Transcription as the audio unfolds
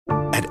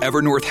At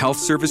Evernorth Health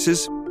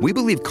Services, we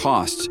believe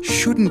costs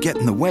shouldn't get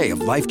in the way of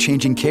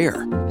life-changing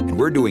care, and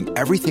we're doing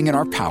everything in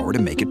our power to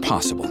make it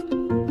possible.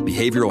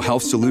 Behavioral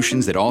health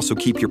solutions that also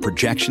keep your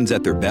projections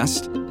at their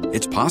best?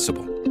 It's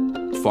possible.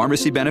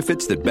 Pharmacy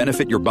benefits that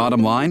benefit your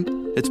bottom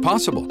line? It's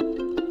possible.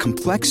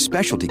 Complex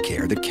specialty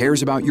care that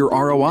cares about your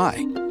ROI?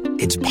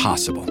 It's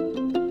possible.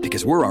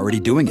 Because we're already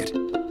doing it.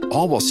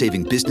 All while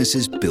saving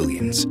businesses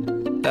billions.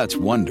 That's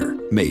Wonder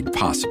made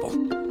possible.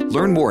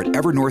 Learn more at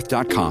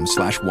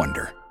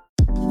evernorth.com/wonder.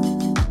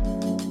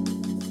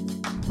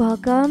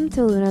 Welcome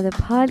to Luna the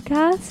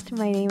podcast.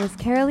 My name is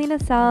Carolina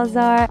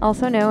Salazar,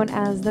 also known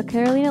as the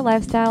Carolina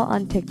Lifestyle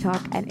on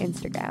TikTok and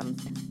Instagram.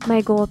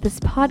 My goal with this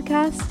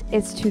podcast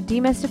is to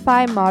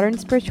demystify modern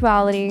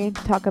spirituality,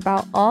 talk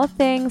about all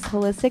things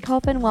holistic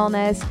health and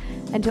wellness,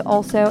 and to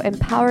also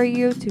empower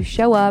you to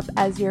show up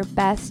as your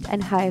best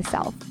and highest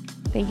self.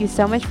 Thank you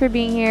so much for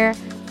being here,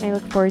 and I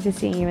look forward to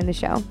seeing you in the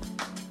show.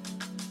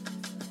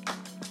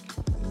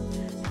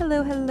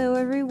 Hello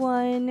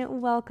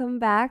everyone. Welcome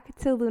back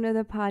to Luna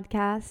the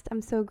podcast.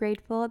 I'm so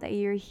grateful that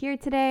you're here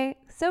today.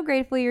 So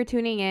grateful you're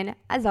tuning in.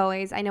 As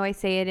always, I know I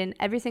say it in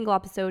every single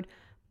episode,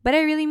 but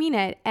I really mean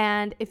it.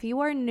 And if you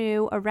are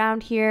new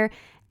around here,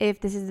 if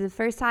this is the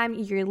first time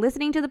you're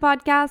listening to the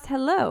podcast,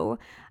 hello.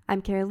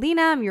 I'm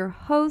Carolina, I'm your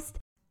host,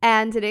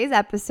 and today's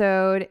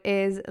episode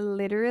is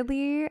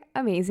literally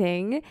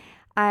amazing.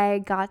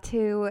 I got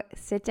to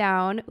sit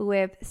down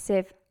with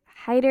Siff,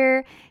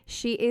 Haider.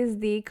 She is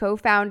the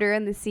co-founder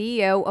and the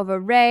CEO of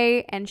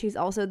Arrae, and she's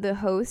also the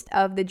host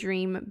of the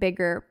Dream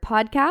Bigger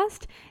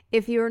podcast.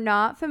 If you're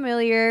not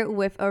familiar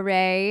with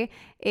Arrae,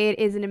 it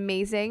is an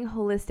amazing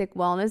holistic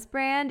wellness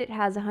brand. It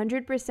has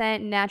 100%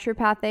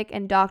 naturopathic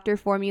and doctor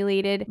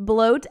formulated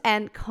bloat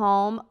and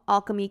calm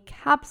alchemy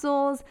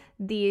capsules.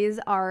 These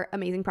are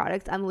amazing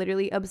products. I'm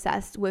literally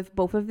obsessed with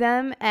both of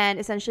them. And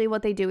essentially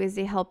what they do is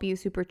they help you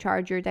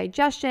supercharge your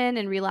digestion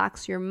and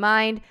relax your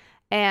mind.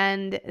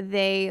 And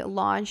they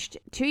launched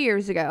 2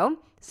 years ago.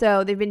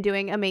 So they've been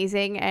doing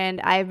amazing, and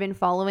I've been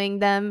following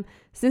them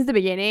since the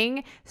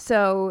beginning.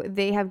 So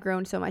they have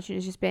grown so much, and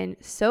it's just been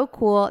so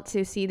cool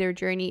to see their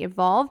journey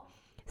evolve.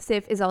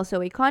 Siff is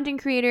also a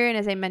content creator, and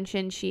as I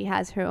mentioned, she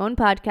has her own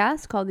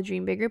podcast called the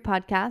Dream Bigger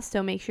podcast.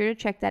 So make sure to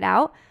check that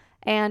out.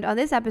 And on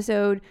this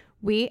episode,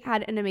 we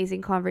had an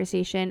amazing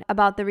conversation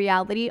about the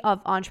reality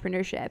of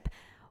entrepreneurship,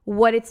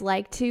 what it's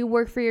like to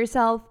work for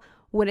yourself,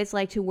 what it's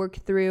like to work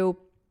through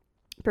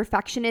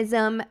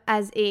perfectionism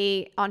as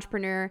a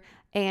entrepreneur,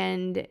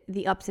 and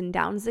the ups and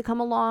downs that come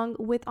along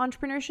with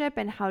entrepreneurship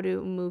and how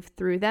to move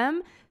through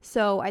them.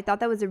 So I thought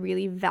that was a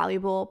really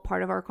valuable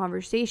part of our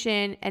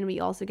conversation, and we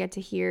also get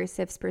to hear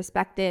Siff's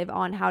perspective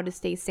on how to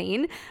stay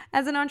sane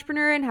as an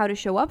entrepreneur and how to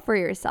show up for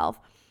yourself,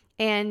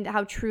 and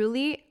how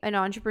truly an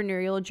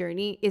entrepreneurial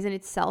journey is in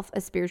itself a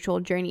spiritual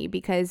journey,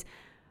 because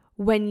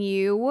when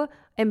you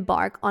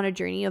embark on a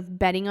journey of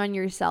betting on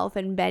yourself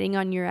and betting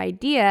on your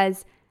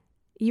ideas,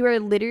 you are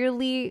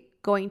literally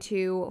going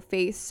to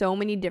face so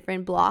many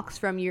different blocks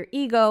from your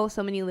ego,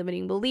 so many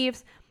limiting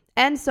beliefs,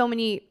 and so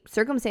many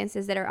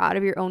circumstances that are out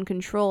of your own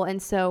control.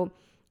 And so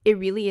it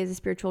really is a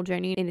spiritual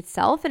journey in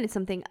itself. And it's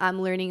something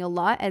I'm learning a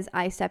lot as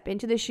I step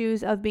into the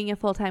shoes of being a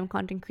full-time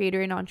content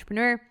creator and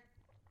entrepreneur.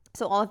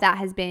 So all of that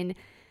has been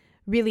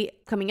really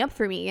coming up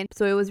for me. And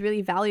so it was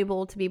really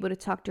valuable to be able to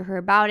talk to her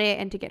about it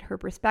and to get her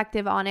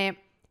perspective on it.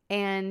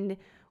 And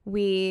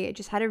we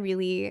just had a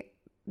really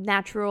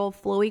natural,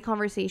 flowy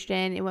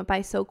conversation. It went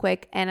by so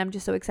quick, and I'm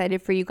just so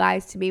excited for you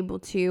guys to be able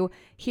to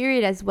hear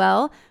it as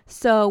well.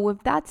 So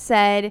with that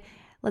said,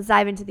 let's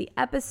dive into the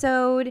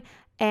episode,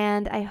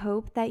 and I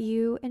hope that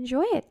you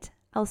enjoy it.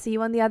 I'll see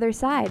you on the other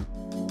side.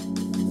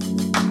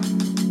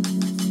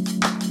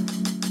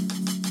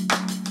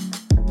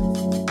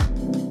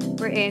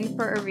 We're in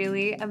for a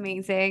really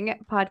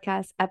amazing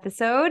podcast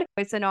episode.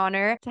 It's an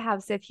honor to have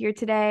Siff here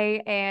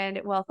today,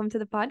 and welcome to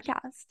the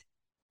podcast.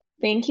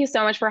 Thank you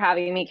so much for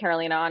having me,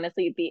 Carolina.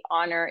 Honestly, the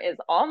honor is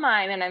all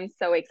mine, and I'm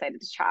so excited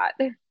to chat.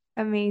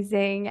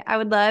 Amazing. I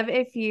would love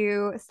if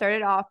you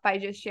started off by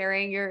just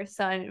sharing your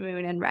sun,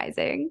 moon, and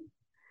rising.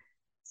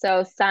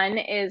 So sun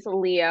is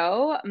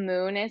Leo,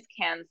 moon is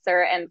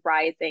Cancer, and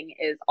rising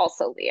is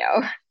also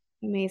Leo.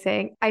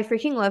 Amazing. I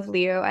freaking love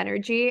Leo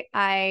energy.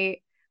 I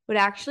would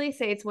actually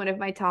say it's one of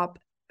my top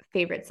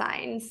favorite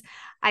signs.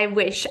 I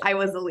wish I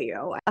was a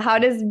Leo. How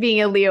does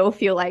being a Leo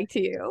feel like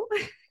to you?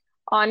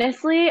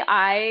 Honestly,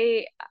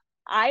 I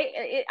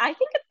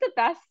think it's the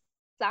best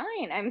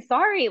sign. I'm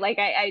sorry. Like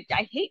I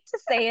hate to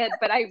say it,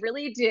 but I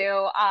really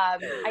do.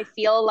 I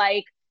feel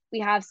like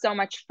we have so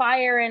much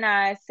fire in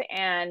us,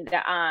 and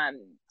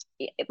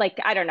like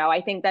I don't know.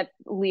 I think that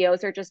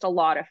Leos are just a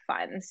lot of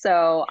fun.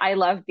 So I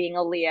love being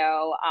a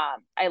Leo.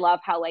 I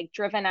love how like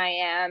driven I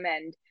am,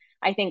 and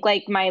I think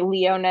like my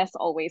Leo-ness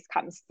always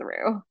comes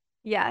through.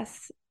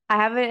 Yes. I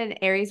have an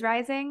Aries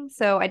rising,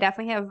 so I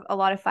definitely have a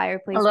lot of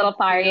fireplace. A little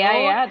fire,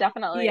 yeah,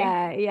 definitely.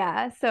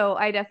 Yeah. So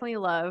I definitely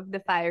love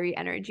the fiery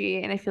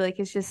energy, and I feel like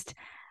it's just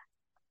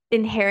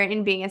inherent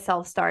in being a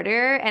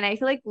self-starter. And I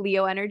feel like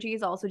Leo energy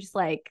is also just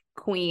like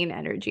queen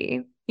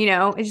energy, you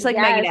know? It's just like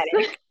Yes.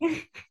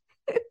 magnetic.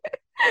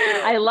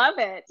 I love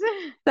it.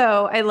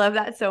 So I love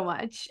that so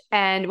much.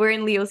 And we're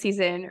in Leo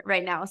season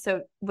right now.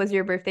 So was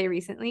your birthday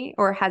recently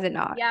or has it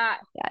not Yeah.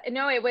 yet?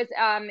 No, it was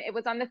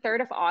on the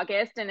 3rd of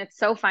August, and it's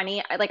so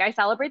funny. I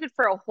celebrated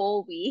for a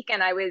whole week,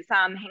 and I was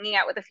hanging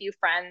out with a few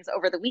friends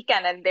over the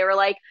weekend, and they were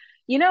like,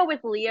 with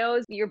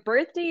Leos, your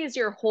birthday is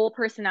your whole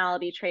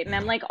personality trait. And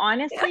I'm like,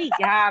 honestly,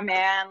 yeah,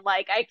 man.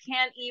 Like I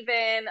can't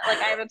even, like,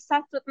 I'm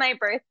obsessed with my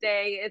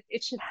birthday.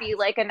 It should be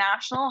like a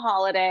national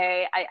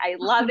holiday. I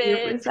love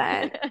it. 100%.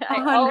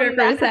 I own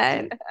that.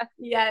 100%.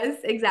 Yes,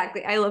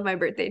 exactly. I love my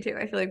birthday too.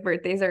 I feel like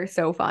birthdays are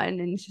so fun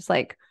and it's just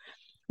like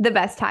the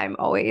best time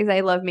always. I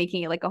love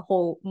making it like a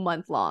whole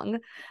month long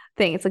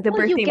thing. It's like the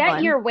Well, you birthday get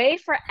month. your way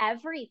for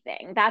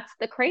everything. That's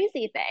the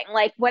crazy thing.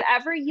 Like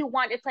whatever you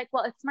want, it's like,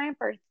 well, it's my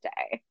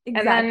birthday. And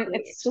then Exactly.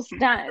 it's just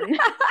done.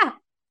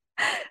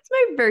 It's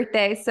my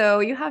birthday,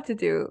 so you have to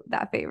do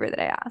that favor that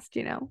I asked,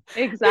 you know?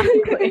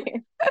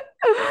 Exactly.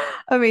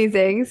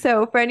 Amazing.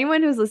 So for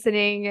anyone who's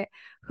listening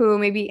who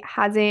maybe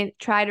hasn't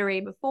tried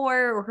Arrae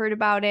before or heard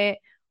about it,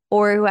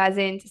 or who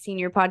hasn't seen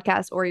your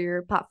podcast or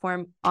your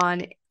platform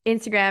on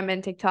Instagram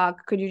and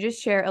TikTok, could you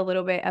just share a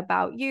little bit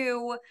about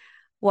you,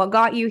 what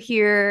got you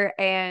here,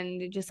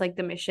 and just like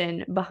the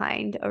mission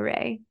behind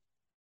Arrae?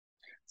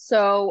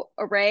 So,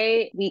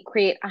 Arrae, we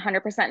create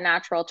 100%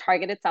 natural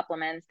targeted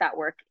supplements that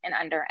work in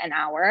under an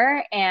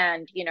hour.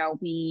 And,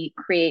 we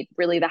create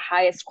really the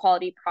highest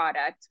quality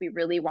products. We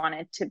really want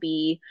it to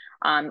be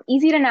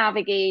easy to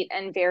navigate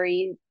and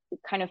very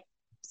kind of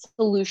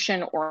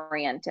solution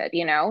oriented.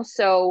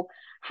 So,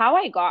 how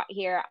I got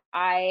here,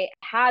 I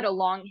had a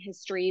long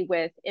history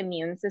with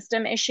immune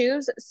system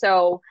issues.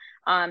 So,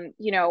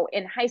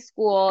 in high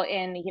school,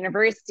 in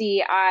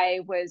university, I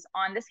was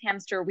on this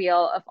hamster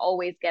wheel of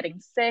always getting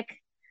sick,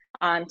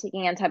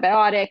 taking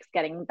antibiotics,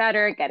 getting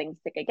better, getting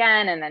sick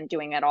again, and then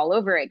doing it all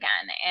over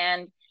again.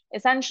 And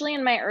essentially,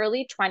 in my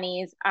early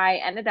 20s,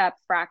 I ended up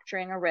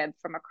fracturing a rib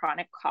from a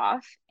chronic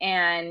cough.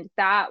 And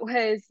that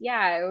was,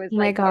 yeah, it was Oh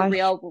my like gosh.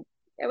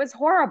 it was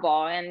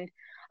horrible. And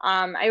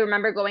I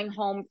remember going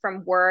home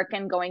from work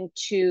and going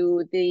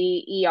to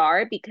the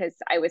ER because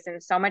I was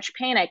in so much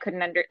pain. I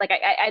couldn't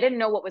I didn't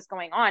know what was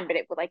going on, but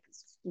it was like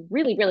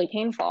really, really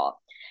painful.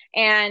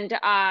 And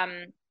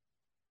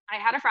I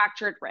had a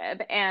fractured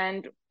rib.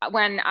 And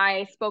when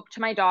I spoke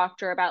to my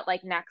doctor about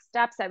like next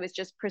steps, I was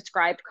just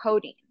prescribed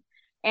codeine.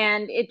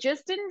 And it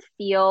just didn't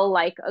feel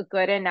like a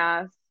good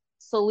enough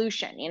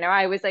solution.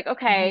 I was like,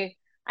 okay,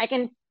 I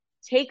can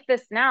take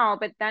this now,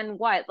 but then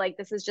what? Like,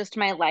 this is just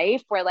my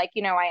life where, like,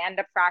 I end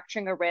up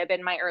fracturing a rib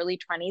in my early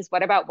 20s.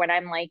 What about when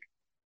I'm like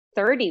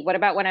 30? What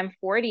about when I'm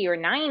 40 or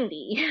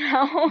 90?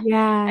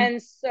 Yeah.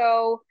 And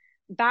so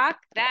back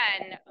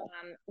then,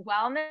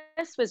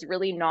 wellness was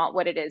really not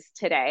what it is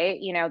today.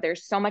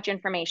 There's so much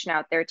information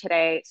out there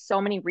today,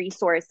 so many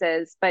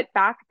resources, but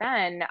back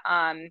then,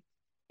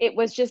 it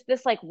was just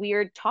this like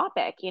weird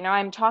topic.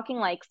 I'm talking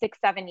like 6,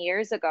 7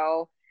 years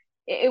ago.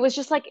 It was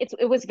just like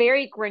it was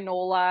very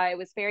granola. It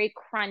was very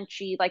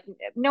crunchy. Like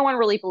no one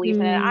really believed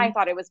in it. I Mm.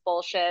 thought it was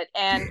bullshit.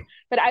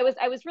 But I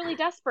was really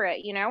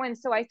desperate. And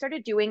so I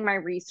started doing my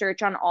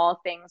research on all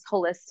things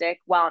holistic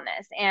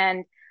wellness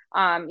and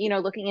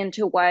looking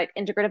into what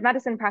integrative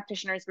medicine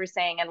practitioners were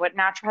saying and what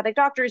naturopathic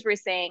doctors were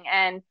saying.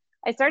 And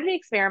I started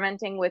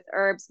experimenting with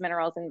herbs,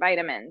 minerals, and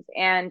vitamins.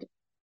 And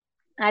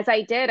as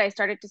I did, I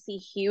started to see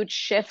huge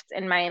shifts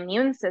in my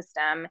immune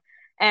system.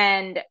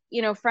 And,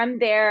 from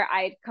there,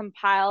 I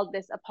compiled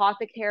this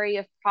apothecary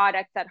of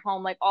products at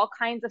home, like all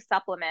kinds of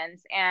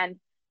supplements. And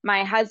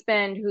my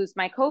husband, who's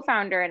my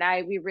co-founder,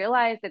 and we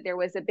realized that there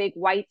was a big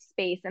white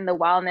space in the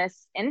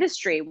wellness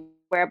industry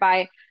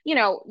whereby,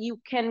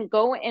 you can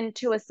go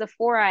into a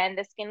Sephora, and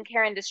the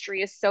skincare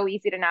industry is so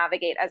easy to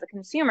navigate as a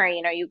consumer.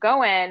 You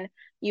go in,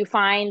 you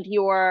find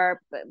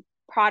your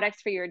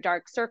products for your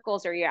dark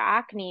circles or your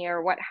acne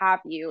or what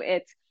have you.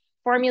 It's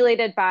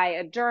formulated by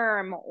a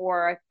derm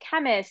or a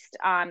chemist.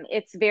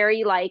 It's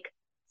very like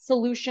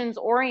solutions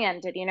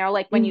oriented,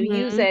 like when you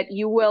use Mm-hmm. it,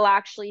 you will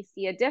actually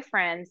see a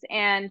difference.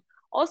 And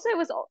also, it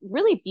was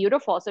really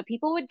beautiful. So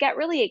people would get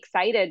really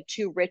excited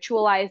to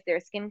ritualize their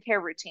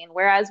skincare routine,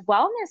 whereas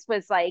wellness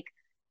was like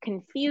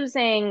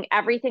confusing.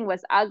 Everything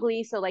was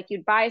ugly. So, like,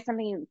 you'd buy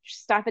something, you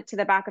stuff it to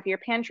the back of your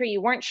pantry.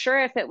 You weren't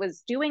sure if it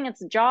was doing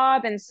its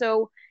job. And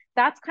so,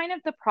 that's kind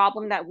of the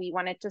problem that we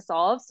wanted to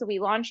solve. So we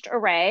launched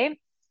Arrae.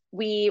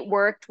 We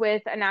worked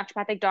with a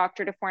naturopathic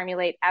doctor to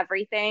formulate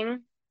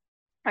everything.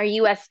 Our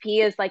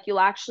USP is like you'll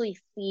actually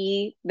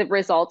see the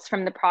results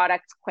from the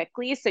products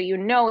quickly. So you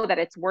know that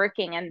it's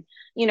working. And,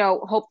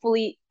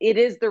 hopefully it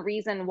is the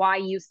reason why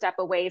you step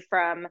away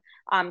from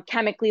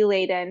chemically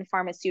laden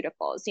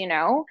pharmaceuticals.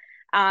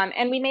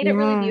 And we made it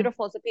really Yeah.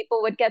 beautiful so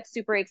people would get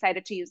super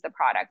excited to use the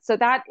product. So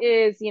that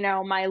is,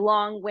 my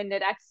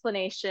long-winded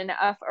explanation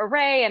of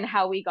Arrae and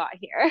how we got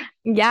here.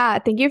 Yeah,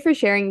 thank you for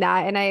sharing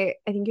that. And I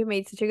think you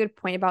made such a good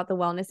point about the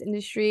wellness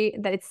industry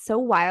that it's so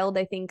wild,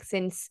 I think,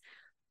 since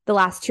the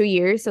last 2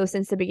 years, so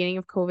since the beginning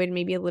of COVID,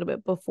 maybe a little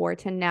bit before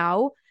to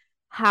now,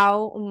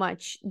 how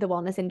much the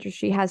wellness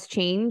industry has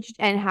changed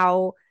and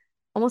how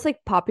almost like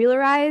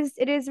popularized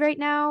it is right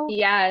now,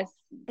 Yes.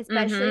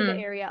 especially the Mm-hmm.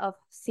 area of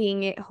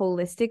seeing it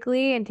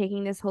holistically and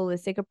taking this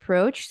holistic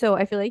approach. So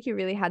I feel like you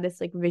really had this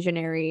like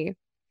visionary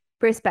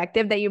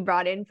perspective that you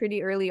brought in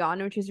pretty early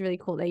on, which is really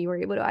cool that you were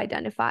able to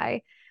identify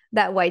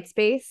that white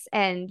space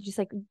and just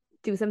like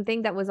do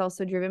something that was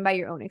also driven by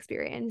your own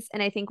experience.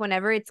 And I think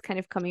whenever it's kind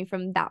of coming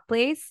from that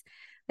place,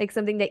 like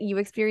something that you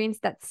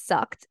experienced that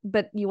sucked,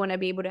 but you want to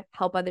be able to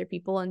help other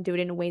people and do it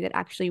in a way that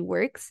actually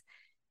works,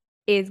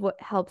 is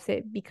what helps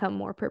it become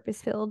more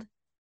purpose filled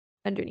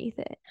underneath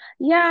it.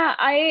 Yeah,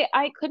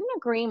 I couldn't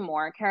agree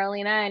more,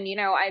 Carolina. And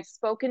I've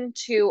spoken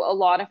to a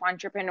lot of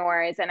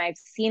entrepreneurs and I've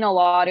seen a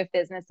lot of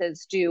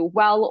businesses do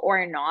well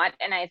or not.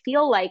 And I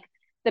feel like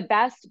the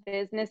best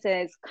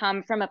businesses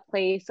come from a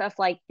place of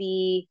like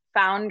the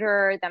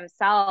founder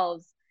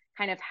themselves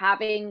kind of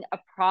having a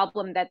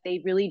problem that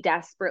they really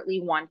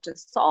desperately want to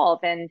solve.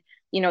 And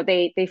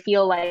they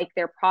feel like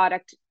their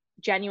product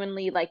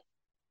genuinely like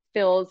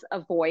fills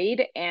a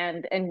void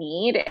and a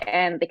need,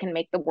 and they can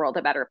make the world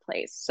a better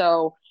place.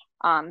 So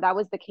that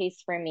was the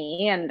case for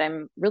me. And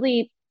I'm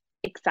really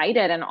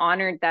excited and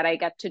honored that I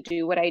get to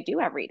do what I do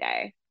every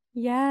day.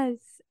 Yes,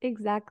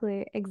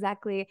 exactly,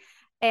 exactly.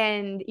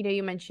 And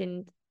you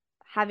mentioned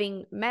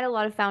having met a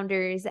lot of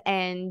founders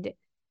and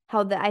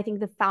how I think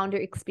the founder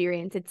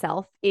experience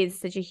itself is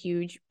such a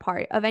huge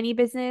part of any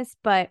business,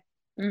 but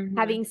Mm-hmm.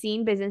 having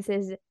seen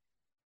businesses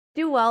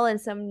do well and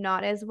some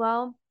not as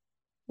well,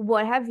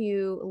 what have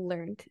you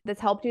learned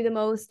that's helped you the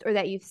most or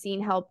that you've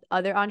seen help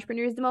other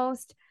entrepreneurs the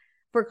most?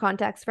 For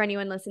context, for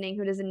anyone listening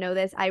who doesn't know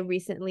this, I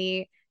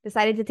recently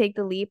decided to take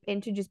the leap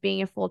into just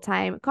being a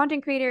full-time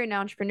content creator and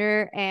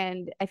entrepreneur.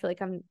 And I feel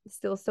like I'm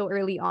still so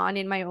early on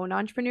in my own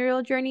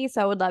entrepreneurial journey.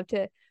 So I would love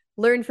to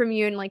learn from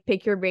you and like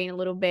pick your brain a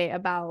little bit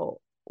about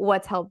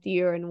what's helped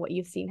you and what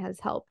you've seen has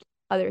helped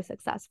other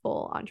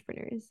successful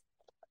entrepreneurs.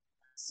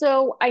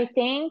 So I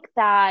think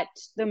that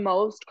the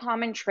most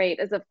common trait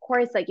is, of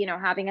course, like,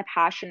 having a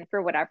passion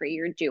for whatever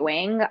you're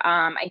doing.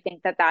 I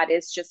think that that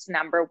is just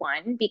number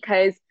one,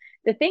 because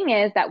the thing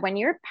is that when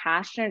you're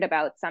passionate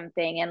about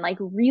something and like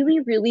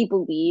really, really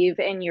believe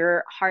in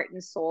your heart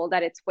and soul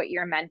that it's what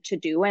you're meant to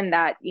do and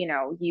that,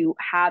 you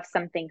have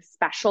something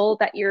special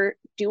that you're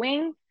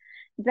doing,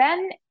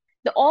 then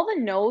all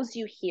the no's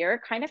you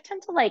hear kind of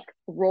tend to like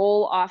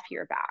roll off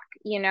your back.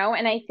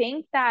 And I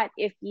think that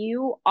if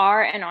you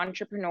are an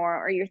entrepreneur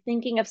or you're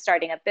thinking of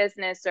starting a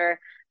business or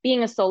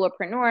being a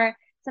solopreneur,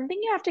 something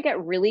you have to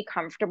get really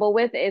comfortable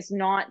with is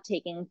not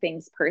taking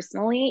things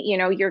personally.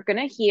 You're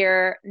going to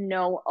hear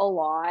no a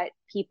lot.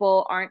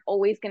 People aren't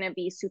always going to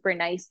be super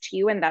nice to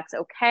you, and that's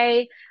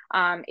okay.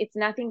 It's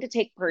nothing to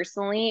take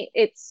personally.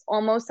 It's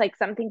almost like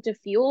something to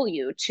fuel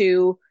you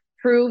to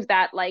prove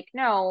that, like,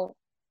 no,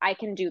 I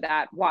can do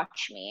that.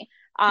 Watch me.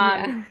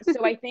 Yeah.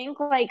 So I think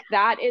like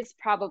that is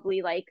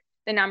probably like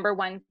the number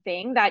one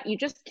thing, that you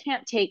just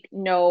can't take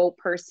no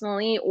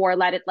personally or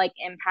let it like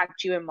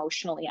impact you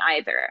emotionally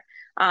either.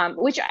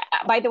 Which,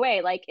 by the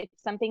way, like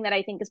it's something that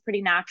I think is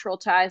pretty natural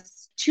to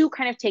us to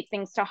kind of take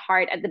things to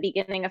heart at the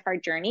beginning of our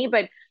journey.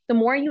 But the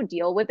more you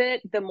deal with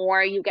it, the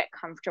more you get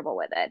comfortable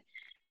with it.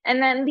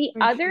 And then the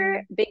For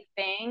other sure. big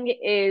thing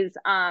is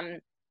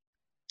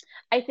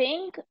I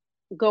think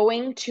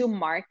going to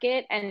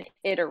market and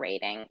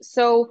iterating.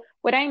 So,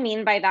 what I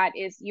mean by that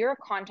is you're a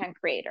content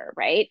creator,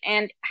 right?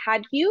 And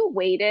had you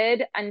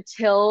waited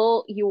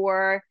until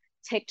your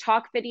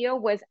TikTok video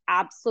was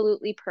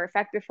absolutely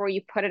perfect before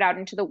you put it out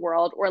into the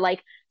world, or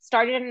like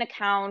started an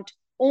account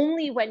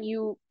only when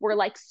you were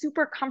like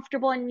super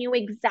comfortable and knew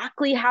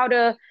exactly how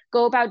to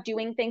go about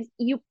doing things,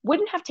 you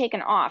wouldn't have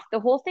taken off. The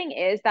whole thing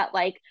is that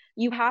like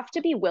you have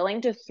to be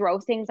willing to throw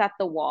things at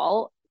the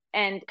wall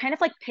and kind of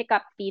like pick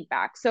up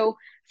feedback. So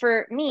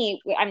for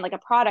me, I'm like a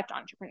product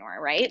entrepreneur,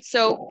 right?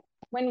 So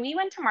when we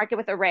went to market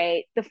with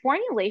Arrae, the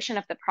formulation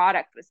of the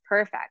product was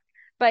perfect.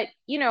 But,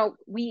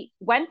 we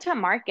went to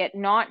market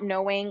not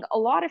knowing a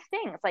lot of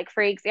things. Like,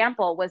 for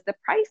example, was the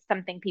price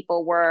something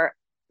people were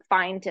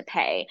fine to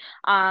pay?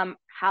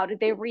 How did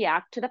they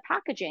react to the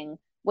packaging?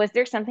 Was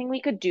there something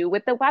we could do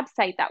with the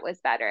website that was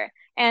better?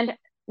 And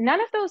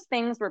none of those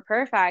things were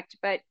perfect,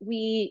 but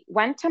we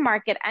went to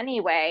market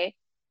anyway.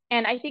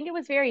 And I think it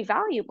was very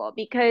valuable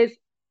because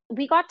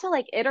we got to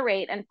like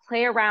iterate and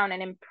play around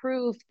and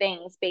improve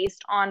things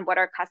based on what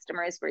our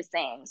customers were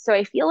saying. So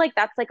I feel like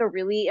that's like a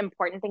really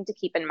important thing to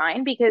keep in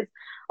mind, because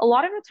a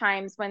lot of the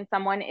times when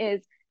someone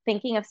is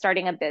thinking of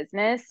starting a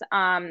business,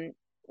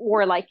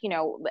 or like,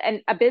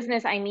 and a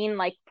business, I mean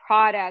like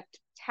product,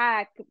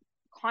 tech,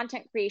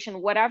 content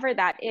creation, whatever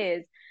that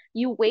is,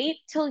 you wait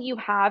till you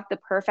have the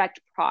perfect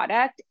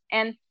product.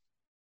 And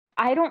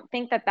I don't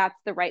think that that's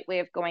the right way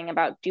of going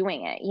about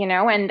doing it.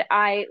 And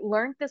I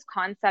learned this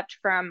concept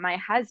from my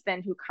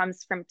husband, who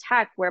comes from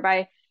tech,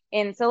 whereby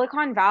in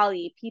Silicon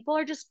Valley, people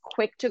are just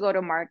quick to go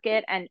to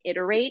market and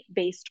iterate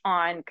based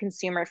on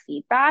consumer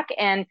feedback.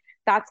 And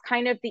that's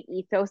kind of the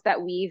ethos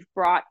that we've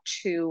brought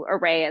to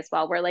Arrae as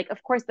well, where like,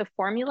 of course, the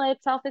formula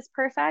itself is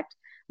perfect,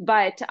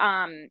 but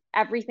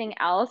everything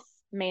else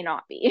may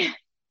not be.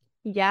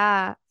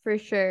 Yeah, for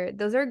sure.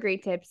 Those are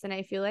great tips. And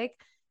I feel like,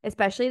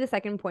 especially the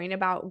second point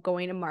about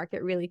going to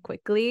market really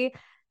quickly,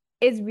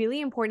 is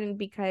really important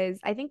because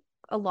I think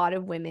a lot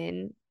of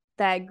women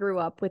that grew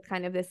up with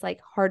kind of this like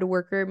hard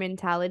worker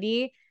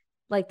mentality,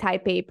 like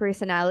type A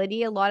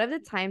personality, a lot of the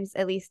times,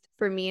 at least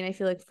for me, and I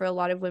feel like for a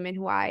lot of women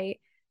who I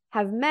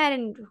have met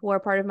and who are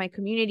part of my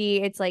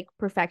community, it's like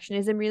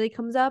perfectionism really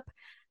comes up.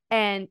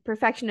 And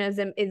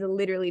perfectionism is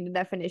literally the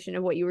definition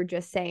of what you were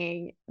just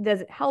saying.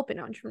 Doesn't help in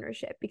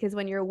entrepreneurship because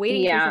when you're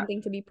waiting for Yeah.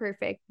 something to be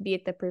perfect, be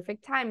it the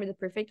perfect time or the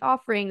perfect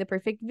offering, the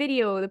perfect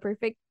video, the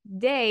perfect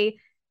day,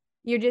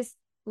 you're just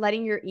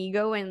letting your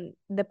ego and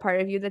the part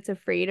of you that's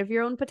afraid of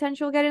your own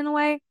potential get in the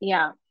way.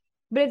 Yeah.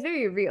 But it's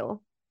very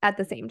real at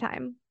the same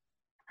time.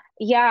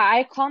 Yeah,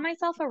 I call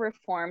myself a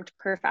reformed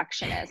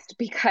perfectionist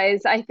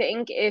because I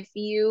think if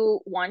you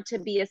want to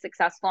be a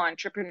successful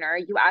entrepreneur,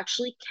 you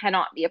actually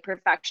cannot be a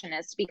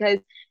perfectionist because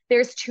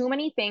there's too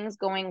many things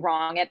going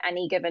wrong at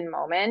any given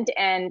moment.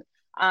 And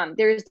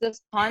there's this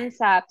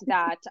concept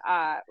that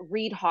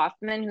Reid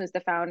Hoffman, who's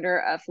the founder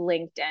of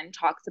LinkedIn,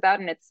 talks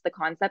about, and it's the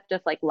concept of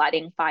like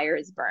letting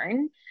fires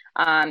burn.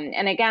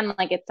 And again,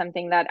 like it's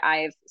something that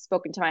I've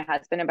spoken to my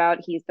husband about.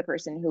 He's the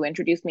person who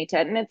introduced me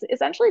to it, and it's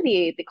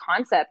essentially the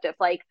concept of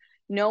like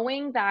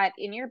knowing that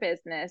in your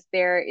business,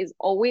 there is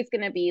always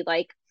going to be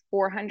like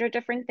 400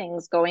 different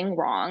things going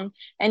wrong.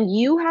 And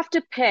you have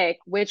to pick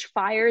which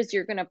fires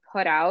you're going to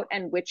put out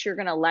and which you're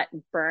going to let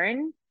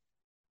burn,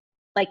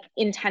 like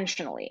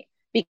intentionally.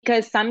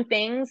 Because some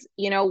things,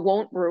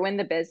 won't ruin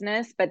the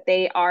business, but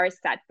they are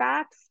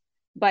setbacks.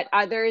 But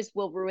others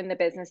will ruin the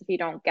business if you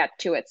don't get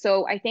to it.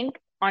 So I think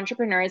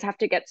entrepreneurs have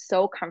to get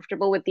so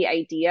comfortable with the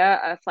idea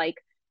of like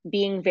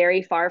being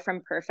very far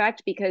from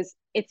perfect because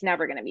it's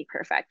never going to be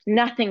perfect.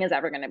 Nothing is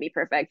ever going to be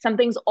perfect.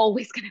 Something's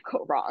always going to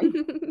go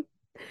wrong.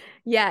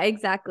 Yeah,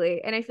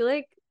 exactly. And I feel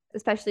like,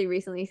 especially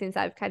recently, since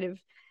I've kind of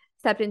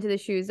stepped into the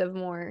shoes of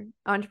more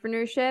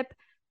entrepreneurship,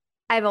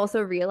 I've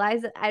also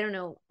realized that I don't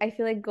know, I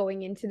feel like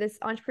going into this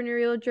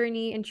entrepreneurial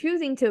journey and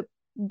choosing to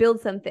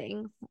build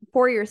something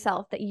for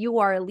yourself that you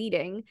are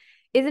leading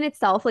is in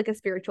itself like a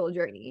spiritual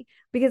journey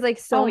because like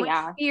so Oh, much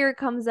yeah. fear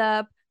comes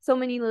up, so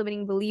many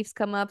limiting beliefs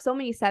come up, so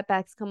many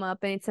setbacks come up,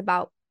 and it's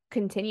about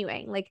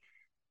continuing. Like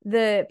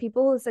the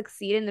people who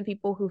succeed and the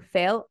people who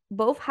fail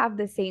both have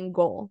the same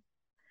goal,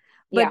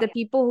 but Yeah. the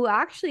people who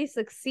actually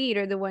succeed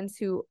are the ones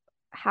who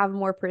have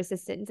more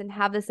persistence and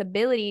have this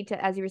ability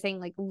to, as you were saying,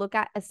 like look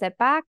at a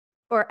setback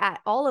or at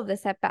all of the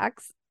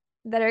setbacks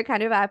that are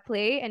kind of at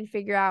play and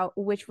figure out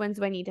which ones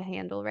do I need to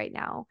handle right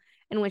now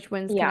and which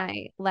ones can Yeah.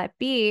 I let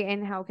be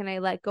and how can I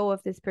let go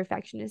of this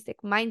perfectionistic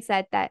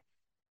mindset that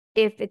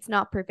if it's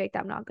not perfect,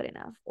 I'm not good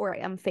enough or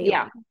I'm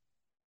Yeah. failing.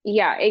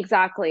 Yeah,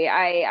 exactly.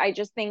 I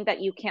just think that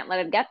you can't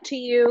let it get to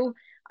you.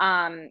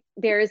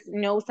 There's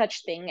no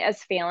such thing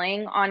as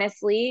failing,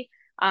 honestly.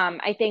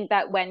 I think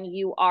that when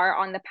you are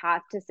on the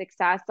path to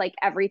success, like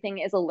everything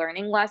is a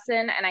learning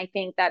lesson. And I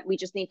think that we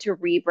just need to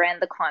rebrand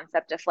the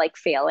concept of like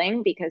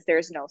failing because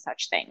there's no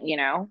such thing?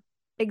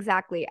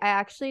 Exactly. I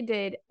actually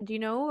did. Do you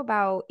know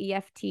about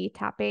EFT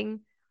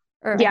tapping?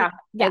 Or I think, Yeah, I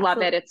yeah. love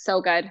So it. It's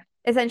so good.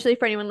 essentially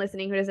for anyone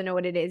listening who doesn't know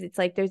what it is, it's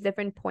like there's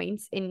different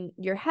points in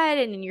your head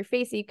and in your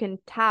face that you can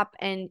tap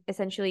and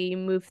essentially you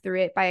move through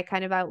it by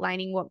kind of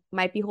outlining what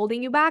might be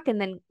holding you back and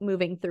then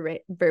moving through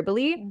it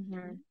verbally.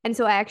 Hmm. And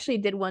so I actually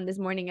did one this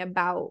morning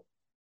about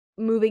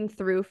moving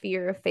through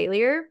fear of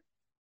failure.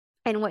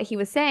 And what he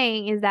was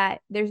saying is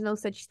that there's no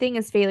such thing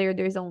as failure,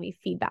 there's only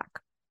feedback.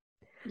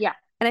 Yeah.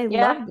 And I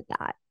Yeah. loved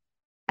that.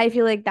 I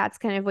feel like that's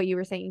kind of what you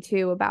were saying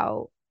too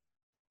about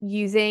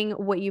using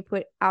what you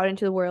put out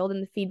into the world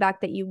and the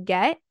feedback that you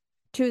get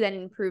to then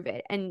improve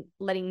it and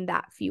letting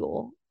that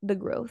fuel the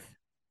growth.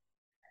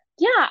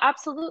 Yeah,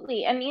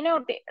 absolutely. And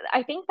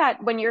I think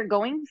that when you're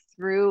going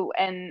through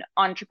an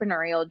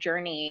entrepreneurial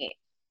journey,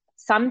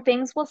 some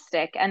things will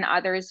stick and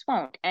others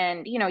won't.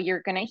 And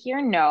you're going to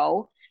hear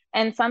no.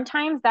 And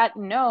sometimes that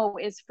no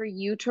is for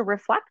you to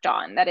reflect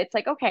on that it's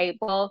like, okay,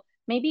 well,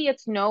 maybe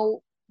it's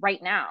no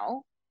right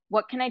now.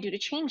 What can I do to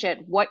change it?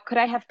 What could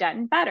I have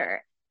done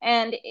better?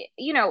 And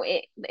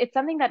it's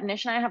something that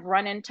Nish and I have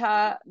run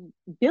into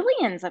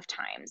billions of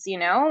times,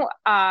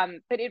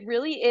 but it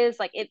really is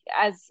like it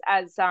as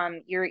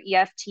your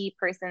EFT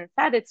person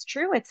said, it's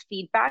true, it's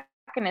feedback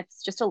and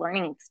it's just a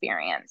learning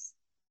experience.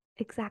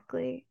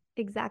 Exactly.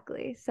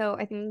 Exactly. So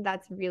I think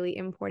that's really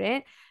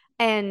important.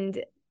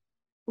 And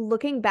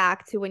looking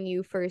back to when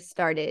you first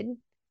started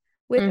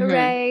with Hmm.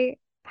 Arrae,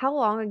 how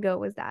long ago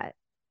was that?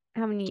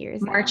 How many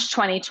years now? March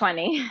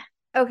 2020.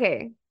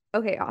 Okay.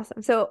 Okay,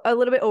 awesome. So a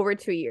little bit over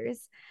 2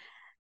 years.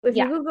 If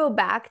you Yeah. could go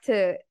back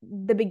to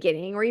the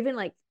beginning, or even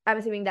like, I'm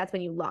assuming that's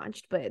when you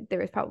launched, but there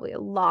was probably a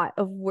lot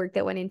of work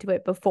that went into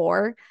it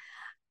before.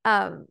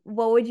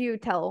 What would you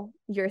tell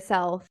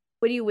yourself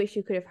what do you wish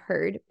you could have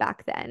heard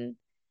back then?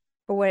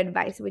 Or what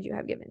advice would you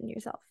have given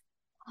yourself?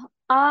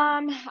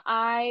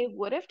 I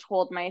would have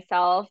told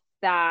myself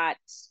that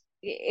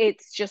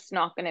it's just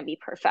not going to be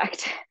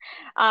perfect.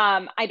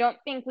 I don't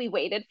think we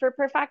waited for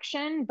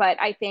perfection, but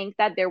I think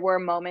that there were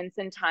moments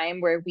in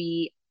time where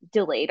we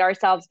delayed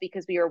ourselves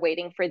because we were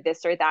waiting for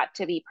this or that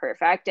to be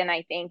perfect. And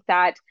I think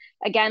that,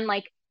 again,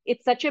 like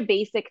it's such a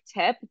basic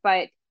tip,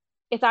 but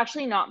it's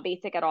actually not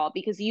basic at all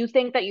because you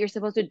think that you're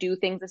supposed to do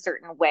things a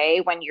certain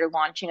way when you're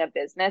launching a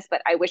business,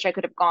 but I wish I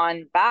could have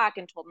gone back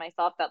and told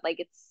myself that like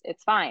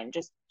it's fine,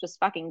 just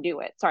fucking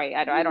do it. Sorry,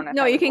 I don't know if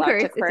No, I you was can allowed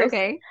curse. to It's curse.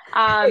 okay.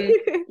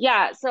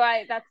 Yeah, so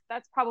I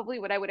that's probably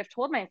what I would have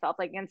told myself.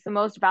 Like it's the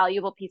most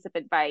valuable piece of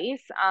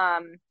advice.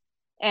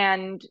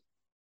 And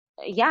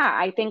yeah,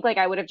 I think like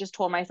I would have just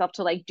told myself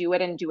to like do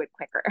it and do it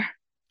quicker.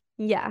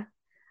 Yeah,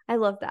 I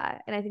love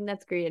that. And I think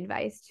that's great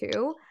advice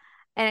too.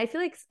 And I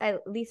feel like,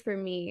 at least for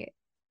me,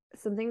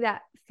 something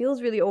that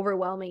feels really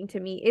overwhelming to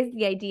me is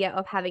the idea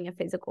of having a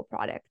physical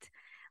product.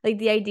 Like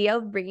the idea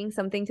of bringing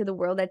something to the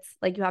world that's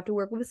like you have to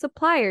work with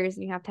suppliers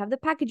and you have to have the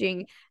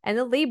packaging and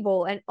the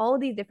label and all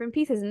these different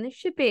pieces and the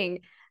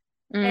shipping.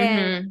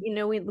 And,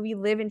 Mm-hmm. we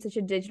live in such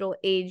a digital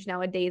age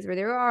nowadays where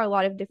there are a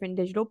lot of different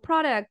digital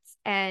products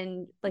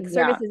and like Yeah.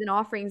 services and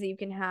offerings that you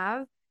can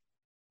have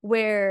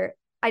where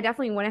I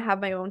definitely want to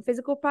have my own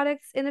physical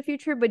products in the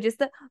future, but just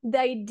the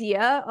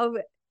idea of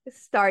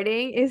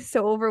starting is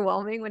so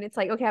overwhelming when it's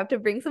like, okay, I have to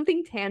bring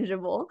something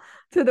tangible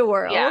to the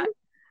world. Yeah.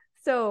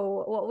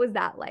 So what was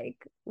that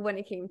like when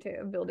it came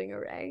to building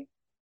Arrae?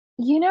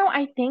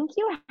 I think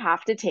you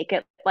have to take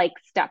it like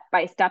step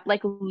by step,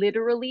 like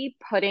literally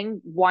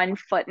putting one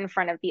foot in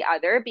front of the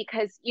other.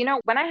 Because,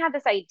 when I had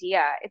this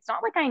idea, it's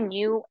not like I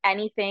knew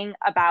anything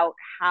about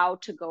how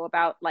to go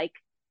about like,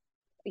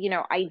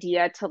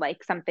 idea to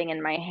like something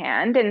in my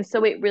hand. And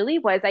so it really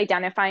was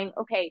identifying,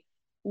 okay,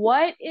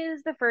 what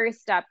is the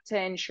first step to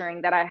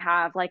ensuring that I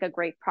have like a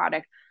great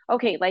product?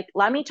 Okay, like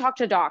let me talk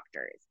to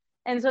doctors.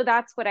 And so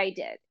that's what I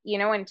did,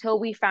 until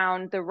we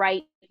found the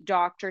right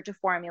doctor to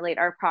formulate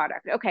our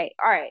product. Okay,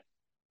 all right.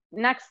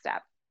 Next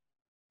step.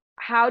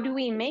 How do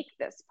we make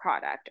this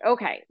product?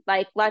 Okay,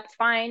 like let's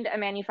find a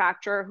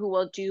manufacturer who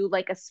will do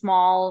like a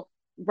small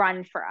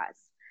run for us.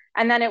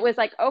 And then it was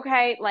like,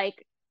 okay, like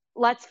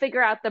let's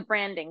figure out the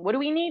branding. What do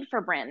we need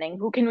for branding?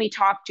 Who can we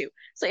talk to?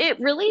 So it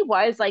really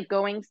was like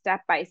going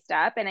step by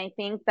step. And I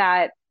think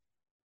that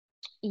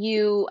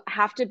you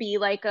have to be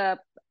like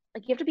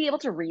you have to be able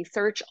to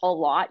research a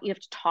lot. You have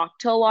to talk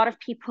to a lot of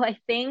people, I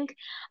think.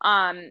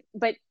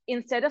 But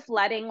instead of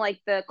letting like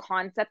the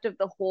concept of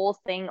the whole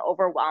thing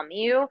overwhelm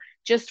you,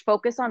 just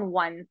focus on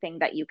one thing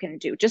that you can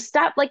do. Just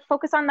stop, like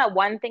focus on that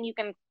one thing you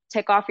can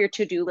tick off your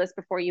to-do list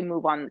before you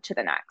move on to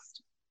the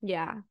next.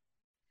 Yeah.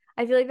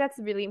 I feel like that's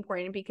really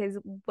important because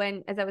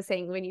as I was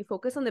saying, when you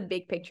focus on the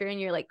big picture and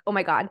you're like, oh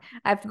my God,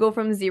 I have to go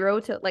from zero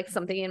to like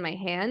something in my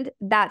hand,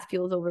 that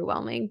feels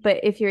overwhelming.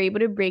 But if you're able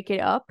to break it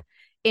up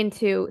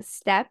into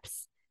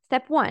steps,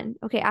 step one,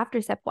 okay,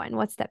 after step one,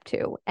 what's step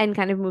two? And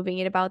kind of moving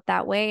it about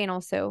that way and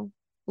also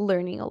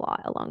learning a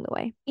lot along the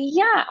way.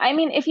 Yeah, I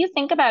mean, if you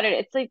think about it,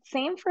 it's like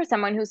same for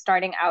someone who's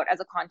starting out as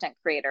a content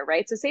creator,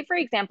 right? So say for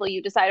example,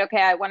 you decide,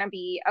 okay, I want to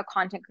be a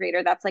content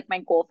creator. That's like my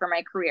goal for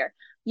my career.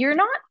 You're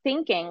not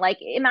thinking like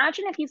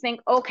imagine if you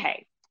think,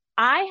 okay,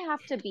 I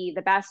have to be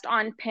the best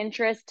on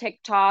Pinterest,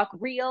 TikTok,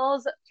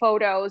 Reels,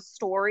 photos,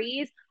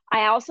 stories.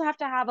 I also have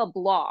to have a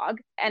blog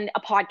and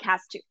a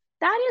podcast too.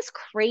 That is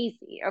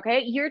crazy,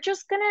 okay? You're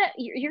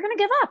gonna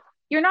give up.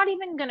 You're not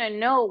even gonna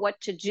know what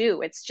to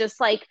do. It's just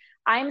like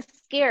I'm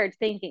scared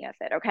thinking of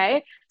it.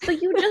 Okay. So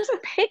you just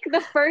pick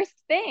the first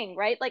thing,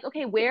 right? Like,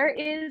 okay, where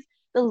is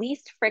the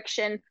least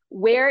friction?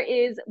 Where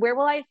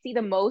will I see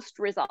the most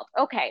results?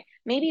 Okay,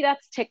 maybe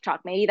that's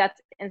TikTok, maybe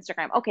that's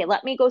Instagram. Okay,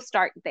 let me go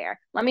start there.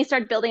 Let me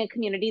start building a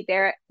community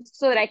there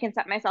so that I can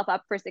set myself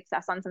up for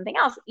success on something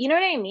else. You know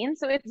what I mean?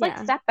 So it's like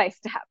Yeah. step by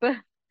step.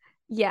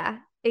 Yeah,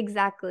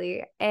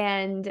 exactly.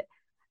 And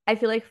I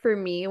feel like for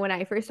me, when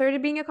I first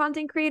started being a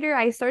content creator,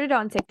 I started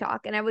on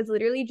TikTok and I was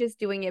literally just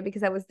doing it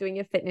because I was doing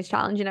a fitness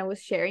challenge and I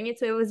was sharing it.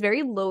 So it was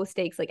very low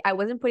stakes. Like I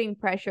wasn't putting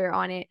pressure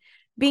on it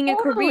being a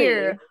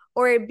career Totally.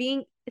 or it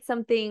being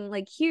something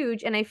like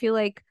huge. And I feel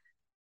like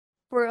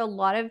for a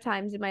lot of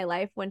times in my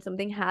life, when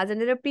something has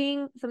ended up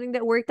being something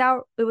that worked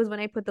out, it was when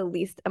I put the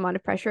least amount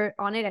of pressure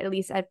on it, at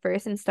least at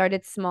first, and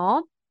started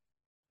small,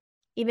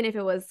 even if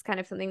it was kind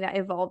of something that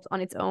evolved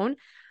on its own.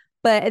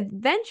 But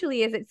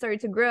eventually, as it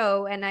started to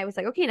grow, and I was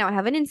like, okay, now I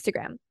have an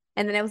Instagram.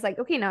 And then I was like,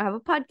 okay, now I have a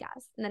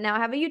podcast. And then now I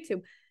have a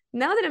YouTube.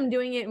 Now that I'm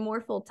doing it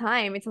more full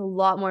time, it's a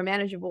lot more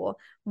manageable.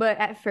 But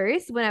at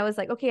first, when I was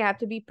like, okay, I have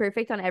to be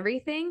perfect on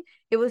everything,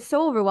 it was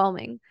so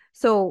overwhelming.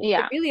 So it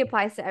Yeah. really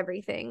applies to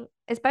everything,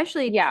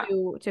 especially Yeah.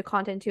 to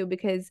content too,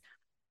 because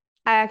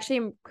I actually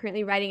am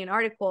currently writing an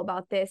article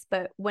about this.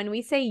 But when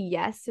we say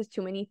yes to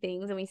too many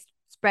things and we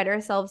spread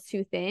ourselves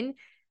too thin,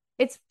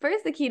 it's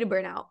first the key to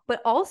burnout,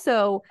 but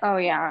also Oh,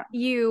 yeah.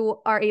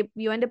 you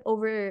end up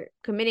over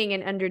committing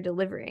and under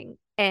delivering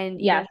and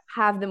you Yes.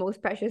 don't have the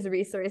most precious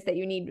resource that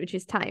you need, which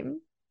is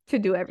time. to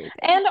do everything.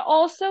 And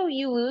also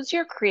you lose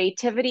your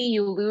creativity,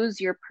 you lose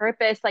your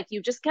purpose, like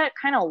you just get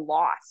kind of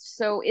lost.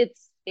 So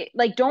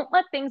like don't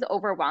let things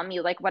overwhelm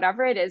you. Like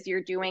whatever it is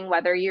you're doing,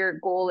 whether your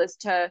goal is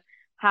to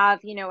have,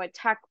 a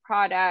tech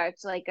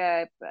product, like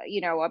a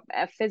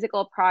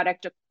physical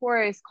product, a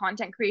course,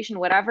 content creation,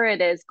 whatever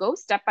it is, go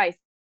step by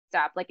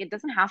step. Like it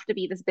doesn't have to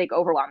be this big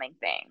overwhelming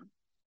thing.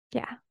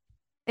 Yeah,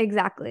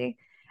 exactly.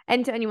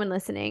 And to anyone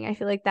listening, I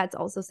feel like that's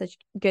also such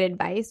good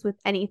advice with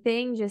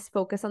anything. Just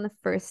focus on the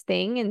first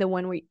thing and the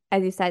one where,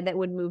 as you said, that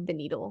would move the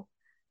needle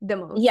the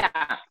most.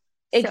 Yeah,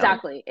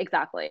 exactly.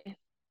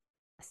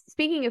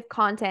 Speaking of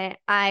content,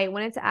 I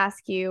wanted to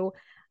ask you,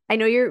 I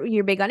know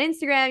you're big on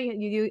Instagram,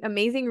 you do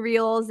amazing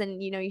reels,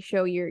 and you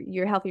show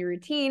your healthy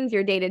routines,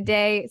 your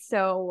day-to-day.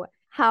 So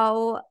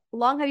how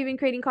long have you been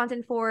creating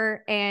content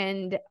for,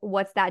 and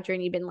what's that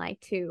journey been like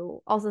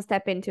to also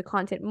step into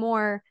content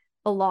more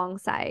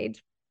alongside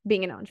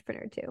being an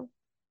entrepreneur too?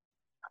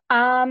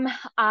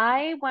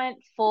 I went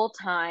full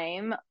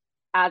time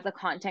as a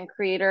content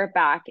creator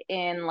back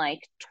in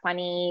like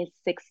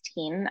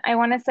 2016, I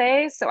want to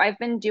say. So I've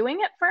been doing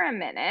it for a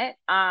minute.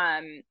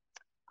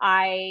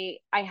 I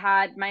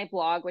had my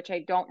blog, which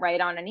I don't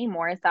write on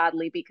anymore,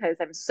 sadly, because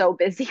I'm so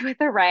busy with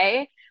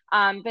Arrae.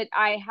 But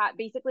I had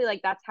basically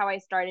like that's how I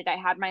started. I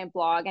had my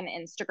blog and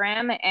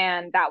Instagram,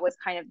 and that was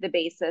kind of the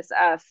basis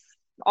of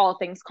all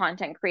things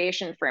content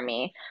creation for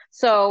me.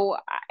 So,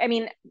 I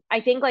mean,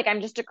 I think like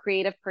I'm just a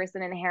creative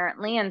person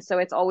inherently, and so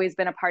it's always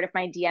been a part of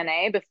my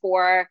DNA.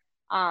 Before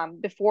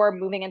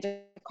moving into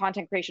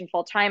content creation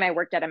full time, I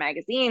worked at a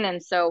magazine,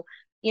 and so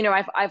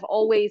I've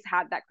always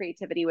had that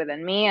creativity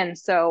within me, and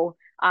so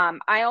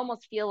I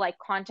almost feel like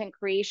content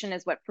creation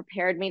is what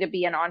prepared me to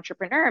be an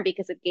entrepreneur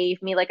because it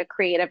gave me like a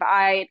creative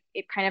eye.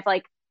 It kind of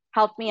like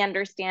helped me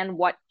understand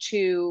what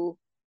to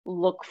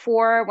look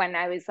for when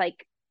I was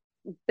like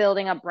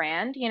building a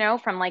brand,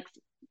 from like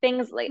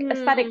things like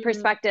aesthetic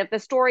perspective, the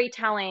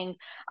storytelling,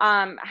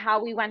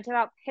 how we went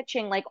about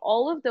pitching, like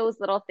all of those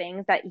little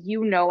things that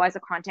as a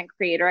content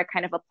creator, I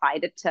kind of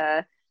applied it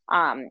to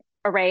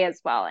Arrae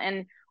as well.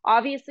 And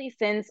obviously,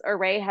 since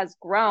Arrae has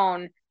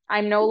grown,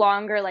 I'm no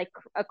longer like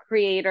a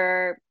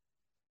creator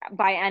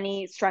by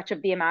any stretch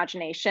of the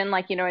imagination.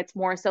 Like, it's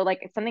more so like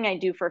it's something I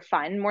do for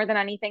fun more than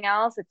anything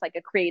else. It's like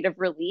a creative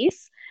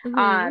release.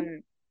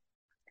 And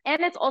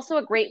it's also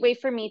a great way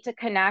for me to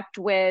connect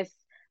with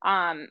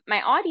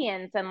my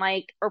audience and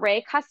like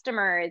Arrae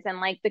customers and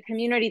like the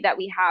community that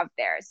we have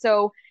there.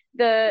 So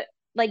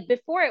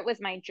before it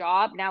was my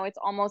job, now it's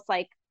almost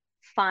like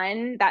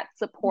fun that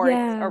supports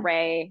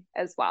Arrae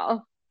as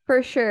well.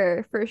 For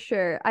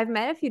sure. I've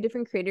met a few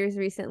different creators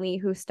recently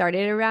who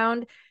started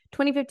around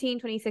 2015,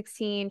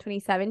 2016,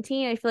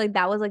 2017. I feel like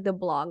that was like the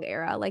blog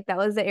era. Like that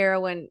was the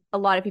era when a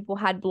lot of people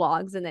had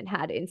blogs and then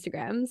had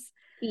Instagrams.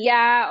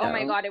 Yeah. Oh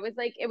my God.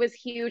 It was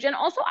huge. And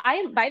also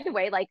by the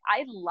way, like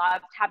I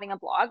loved having a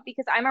blog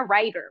because I'm a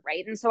writer,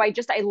 right? And so I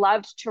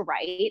loved to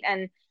write.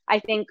 And I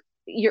think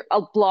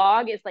a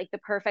blog is like the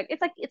perfect,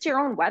 it's your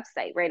own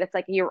website, right? It's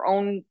like your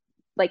own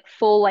like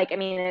full, like, I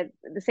mean,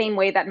 the same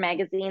way that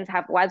magazines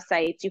have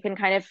websites, you can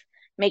kind of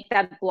make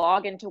that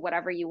blog into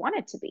whatever you want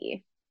it to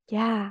be.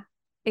 Yeah,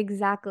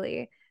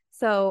 exactly.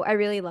 So I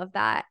really love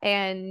that.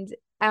 And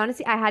I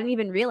hadn't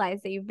even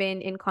realized that you've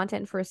been in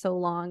content for so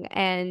long,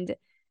 and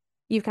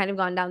you've kind of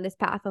gone down this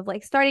path of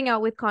like starting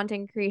out with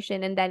content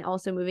creation and then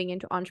also moving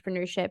into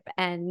entrepreneurship,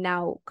 and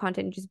now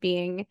content just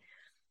being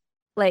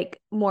like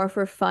more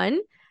for fun.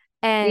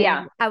 And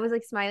yeah, I was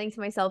like smiling to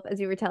myself as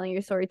you were telling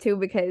your story too,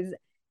 because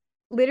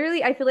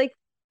literally I feel like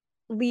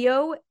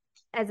Leo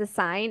as a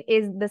sign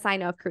is the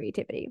sign of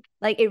creativity.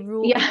 Like it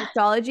rules in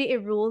astrology,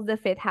 it rules the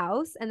fifth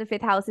house, and the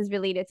fifth house is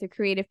related to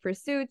creative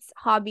pursuits,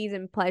 hobbies,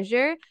 and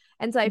pleasure.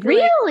 And so I feel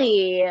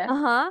really?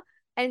 like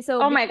and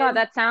so oh my God,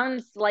 that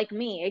sounds like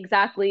me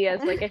exactly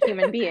as like a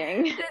human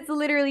being. It's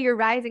literally your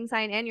rising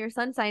sign and your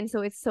sun sign.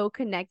 So it's so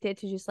connected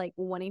to just like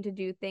wanting to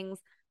do things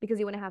because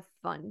you want to have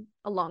fun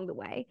along the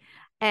way.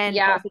 And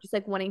also just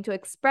like wanting to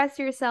express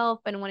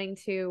yourself and wanting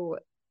to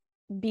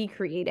be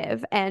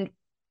creative. And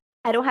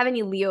I don't have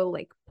any Leo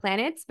like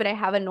planets, but I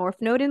have a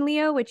North Node in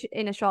Leo, which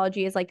in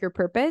astrology is like your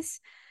purpose,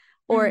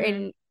 or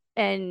in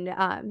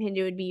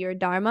Hindu would be your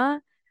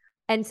dharma.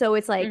 And so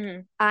it's like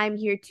I'm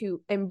here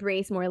to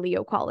embrace more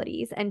Leo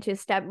qualities and to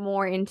step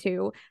more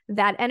into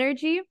that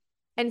energy.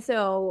 And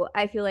so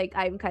I feel like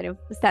I'm kind of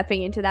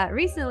stepping into that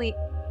recently.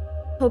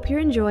 Hope you're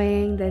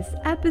enjoying this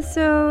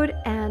episode.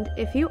 And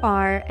if you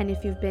are, and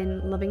if you've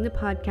been loving the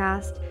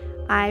podcast,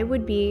 I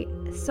would be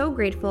so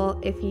grateful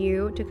if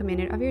you took a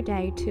minute of your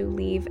day to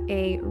leave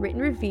a written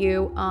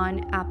review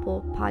on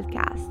Apple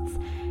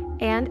Podcasts.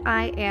 And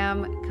I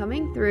am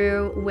coming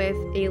through with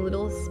a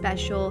little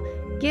special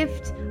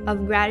gift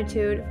of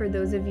gratitude for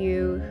those of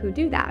you who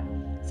do that.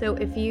 So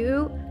if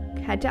you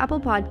head to Apple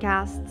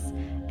Podcasts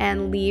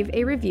and leave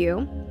a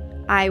review,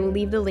 I will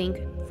leave the link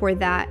for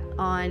that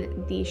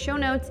on the show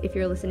notes if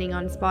you're listening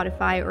on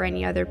Spotify or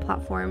any other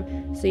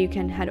platform, so you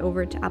can head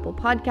over to Apple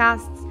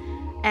Podcasts.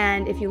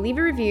 And if you leave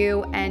a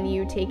review and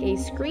you take a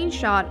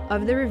screenshot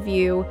of the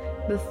review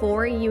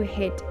before you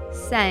hit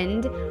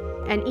send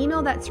and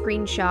email that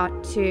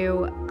screenshot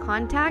to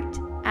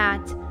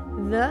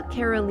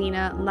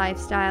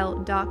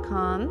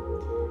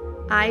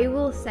contact@thecarolinalifestyle.com. I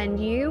will send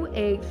you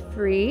a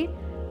free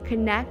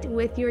Connect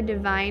with Your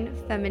Divine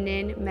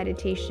Feminine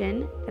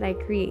meditation that I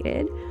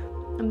created.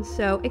 I'm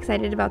so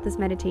excited about this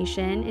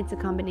meditation. It's a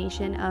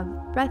combination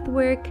of breath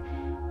work,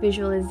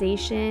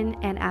 visualization,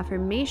 and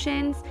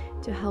affirmations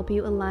to help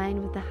you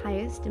align with the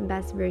highest and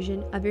best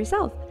version of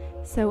yourself.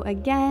 So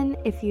again,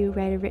 if you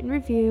write a written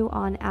review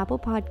on Apple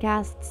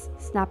Podcasts,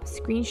 snap a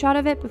screenshot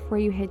of it before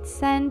you hit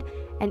send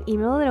and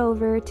email it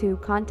over to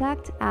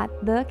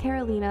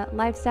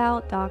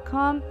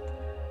contact@thecarolinalifestyle.com.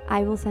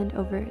 I will send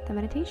over the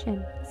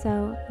meditation.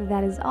 So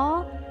that is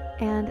all,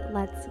 and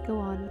let's go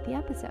on with the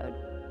episode.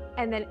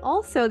 And then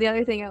also the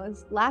other thing I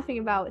was laughing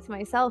about to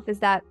myself is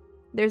that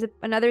there's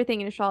another thing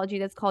in astrology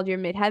that's called your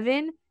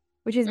midheaven,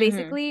 which is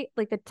basically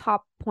like the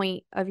top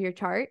point of your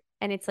chart,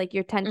 and it's like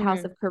your 10th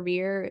house of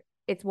career.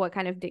 It's what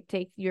kind of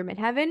dictates your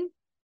midheaven.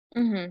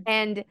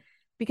 And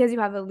because you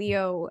have a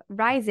Leo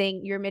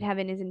rising, your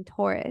midheaven is in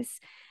Taurus,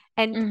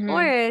 and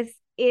Taurus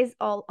is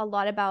a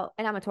lot about,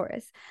 and I'm a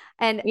Taurus,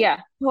 and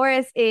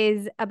Taurus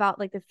is about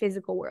like the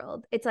physical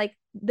world. It's like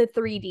the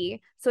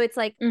 3D. So it's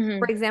like,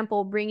 for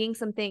example, bringing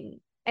something,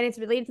 and it's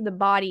related to the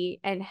body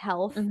and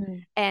health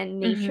and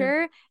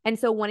nature. And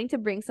so wanting to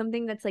bring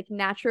something that's like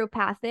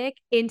naturopathic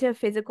into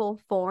physical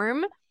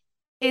form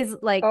is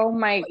like, oh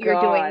my what God, you're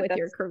doing with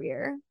your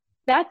career.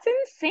 That's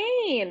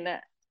insane.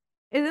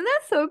 Isn't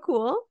that so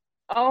cool?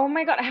 Oh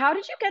my God. How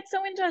did you get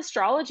so into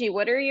astrology?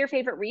 What are your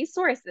favorite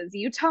resources?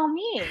 You tell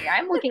me.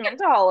 I'm looking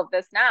into all of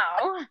this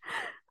now.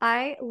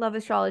 I love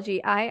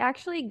astrology. I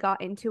actually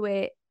got into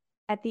it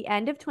at the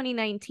end of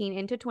 2019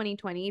 into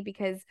 2020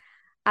 because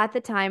at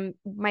the time,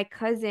 my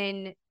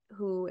cousin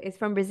who is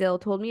from Brazil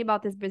told me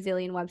about this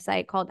Brazilian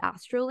website called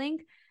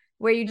Astrolink,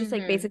 where you just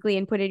like basically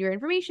inputted your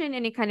information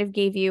and it kind of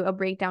gave you a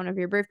breakdown of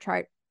your birth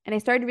chart. And I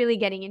started really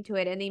getting into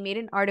it, and they made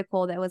an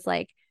article that was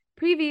like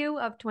preview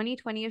of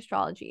 2020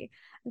 astrology.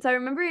 And so I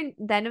remember in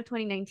the end of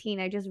 2019,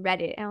 I just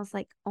read it and I was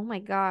like, oh my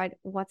God,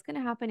 what's going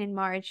to happen in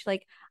March?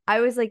 Like, I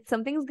was like,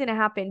 something's going to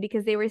happen,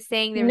 because they were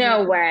saying there was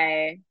no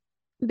way.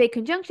 big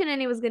conjunction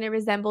and it was going to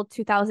resemble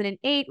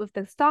 2008 with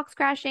the stocks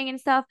crashing and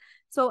stuff.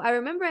 So I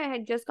remember I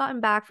had just gotten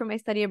back from my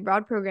study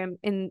abroad program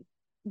in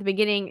the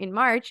beginning in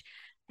March,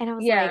 and I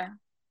was like,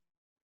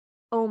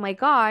 oh my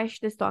gosh,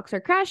 the stocks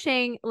are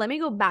crashing. Let me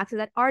go back to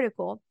that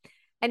article.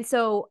 And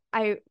so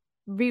I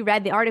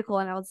reread the article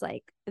and I was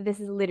like, this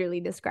is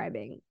literally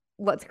describing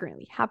what's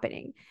currently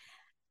happening.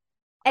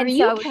 And are so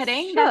you I was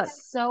kidding? shook.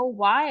 That's so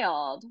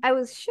wild. I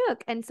was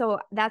shook. And so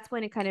that's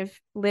when it kind of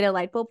lit a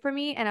light bulb for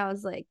me. And I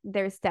was like,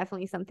 there's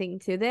definitely something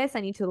to this.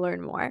 I need to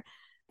learn more.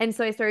 And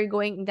so I started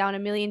going down a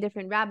million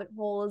different rabbit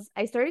holes.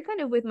 I started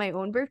kind of with my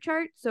own birth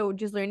chart. So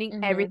just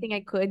learning everything I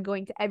could,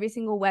 going to every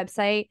single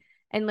website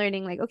and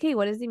learning like, okay,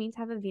 what does it mean to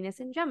have a Venus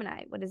in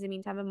Gemini? What does it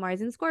mean to have a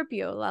Mars in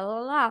Scorpio? La,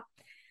 la, la.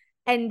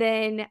 And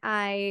then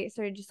I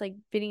started just like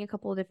reading a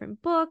couple of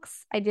different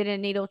books. I did a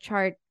natal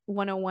chart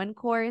 101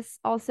 course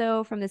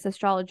also from this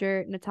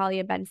astrologer,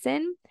 Natalia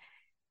Benson.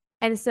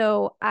 And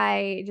so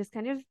I just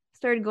kind of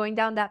started going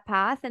down that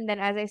path. And then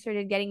as I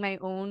started getting my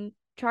own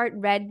chart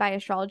read by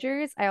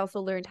astrologers, I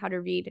also learned how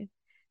to read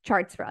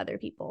charts for other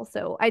people.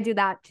 So I do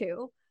that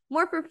too,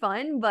 more for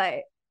fun,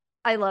 but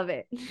I love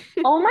it.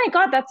 Oh my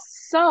God,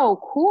 that's so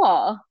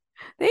cool.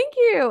 Thank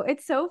you.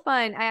 It's so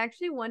fun. I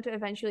actually want to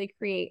eventually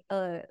create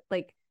a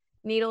like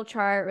natal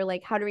chart or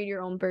like how to read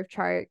your own birth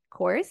chart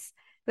course,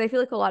 but I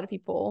feel like a lot of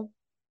people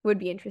would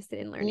be interested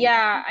in learning.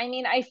 Yeah, I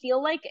mean, I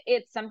feel like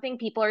it's something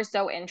people are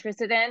so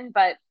interested in,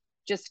 but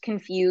just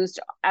confused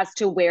as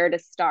to where to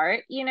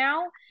start, you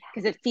know,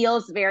 because it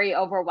feels very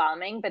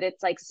overwhelming, but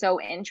it's like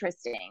so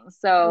interesting.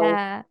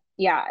 So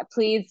yeah,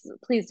 please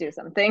do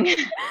something.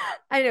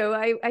 I know.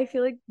 I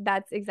feel like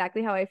that's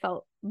exactly how I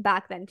felt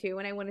back then too,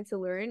 when I wanted to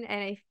learn.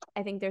 And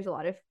I think there's a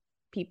lot of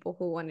people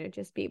who want to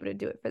just be able to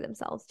do it for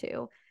themselves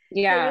too.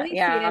 Yeah, so I really see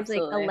it as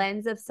absolutely. like a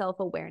lens of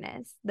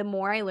self-awareness. The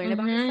more I learn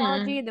about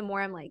astrology, the more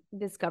I'm like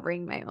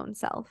discovering my own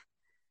self.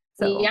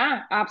 So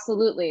yeah,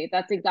 absolutely.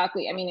 That's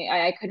exactly, I mean,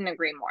 I couldn't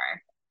agree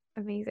more.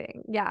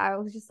 Amazing. Yeah, I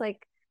was just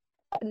like,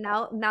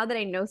 now that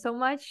I know so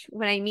much,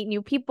 when I meet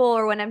new people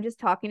or when I'm just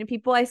talking to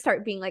people, I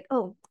start being like,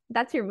 oh,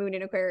 that's your moon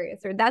in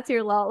Aquarius, or that's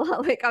your la la.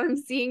 Like I'm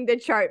seeing the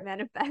chart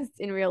manifest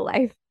in real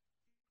life.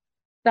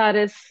 That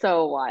is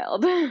so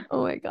wild.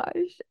 Oh my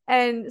gosh.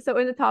 And so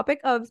in the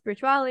topic of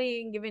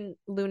spirituality, given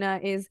Luna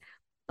is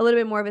a little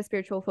bit more of a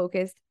spiritual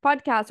focused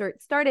podcast, or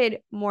it started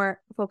more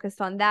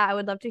focused on that, I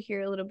would love to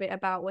hear a little bit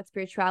about what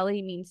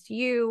spirituality means to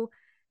you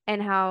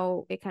and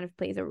how it kind of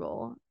plays a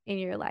role in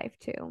your life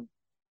too.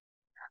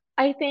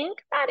 I think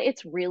that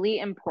it's really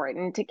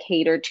important to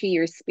cater to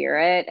your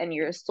spirit and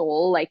your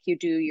soul like you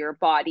do your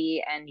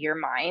body and your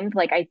mind.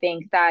 Like, I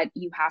think that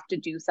you have to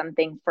do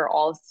something for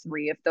all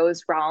three of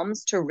those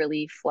realms to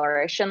really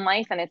flourish in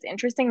life. And it's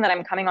interesting that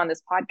I'm coming on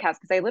this podcast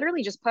because I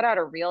literally just put out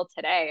a reel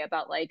today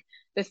about like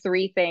the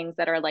three things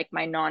that are like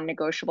my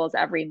non-negotiables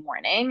every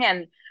morning.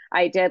 And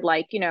I did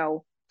like, you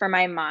know, for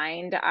my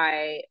mind,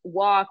 I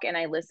walk and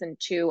I listen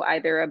to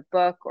either a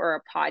book or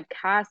a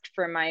podcast.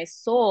 For my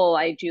soul,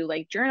 I do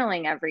like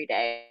journaling every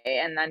day.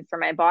 And then for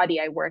my body,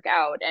 I work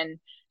out. And,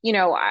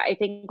 I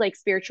think like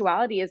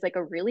spirituality is like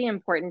a really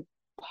important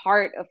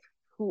part of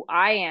who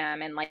I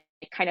am and like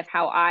kind of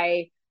how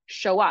I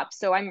show up.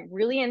 So I'm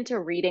really into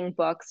reading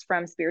books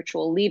from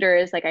spiritual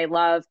leaders. Like I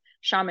love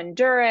Shaman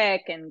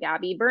Durek and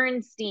Gabby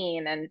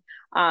Bernstein and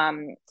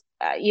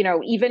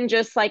even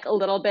just like a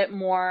little bit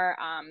more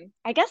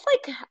I guess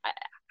like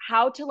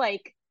how to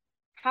like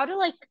how to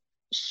like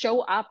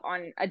show up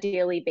on a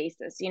daily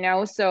basis,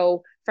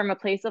 so from a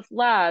place of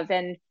love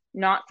and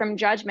not from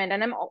judgment.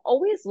 And I'm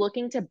always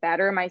looking to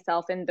better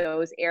myself in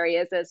those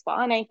areas as well.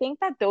 And I think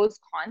that those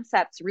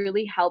concepts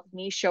really help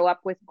me show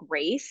up with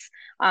grace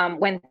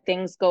when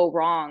things go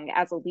wrong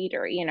as a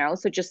leader,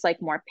 so just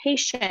like more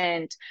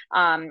patient,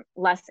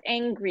 less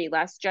angry,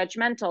 less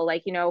judgmental.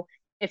 Like,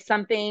 if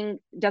something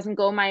doesn't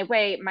go my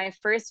way, my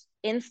first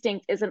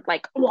instinct isn't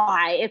like,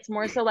 why? It's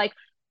more so like,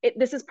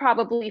 this is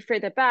probably for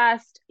the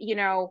best.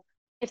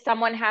 If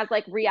someone has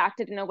like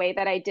reacted in a way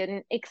that I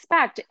didn't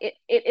expect, it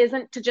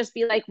isn't to just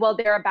be like, well,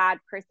 they're a bad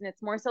person.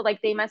 It's more so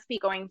like they must be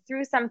going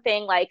through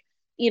something, like,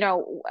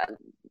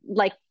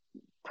 like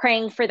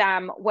praying for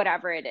them,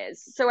 whatever it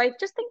is. So I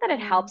just think that it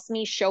helps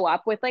me show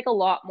up with like a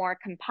lot more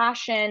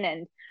compassion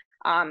and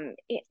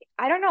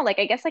I don't know, like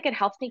I guess like it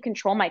helps me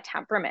control my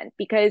temperament,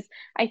 because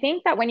I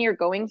think that when you're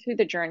going through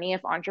the journey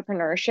of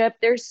entrepreneurship,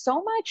 there's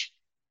so much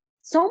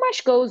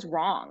goes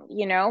wrong,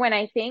 and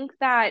I think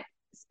that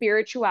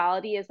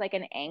spirituality is like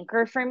an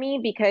anchor for me,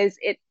 because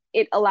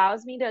it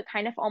allows me to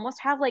kind of almost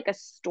have like a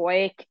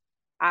stoic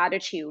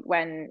attitude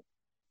when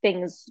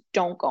things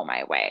don't go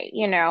my way.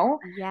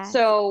 Yes.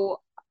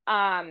 So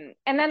and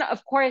then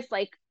of course,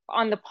 like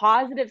on the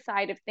positive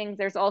side of things,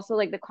 there's also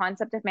like the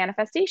concept of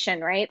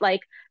manifestation, right? Like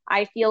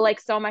I feel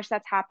like so much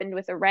that's happened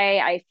with Arrae,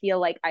 I feel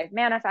like I've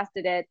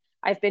manifested it.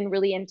 I've been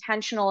really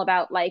intentional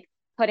about like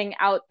putting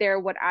out there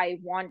what I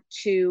want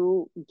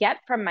to get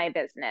from my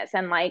business.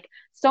 And like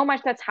so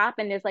much that's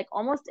happened is like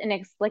almost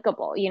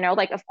inexplicable,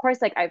 like of course,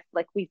 like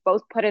we've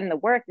both put in the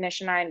work,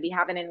 Nish and I, and we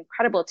have an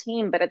incredible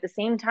team, but at the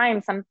same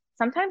time,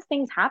 sometimes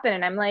things happen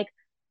and I'm like,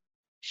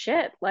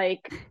 shit,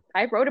 like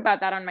I wrote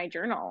about that on my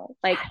journal.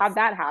 Like, Yes. how'd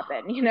that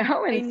happen,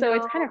 I And so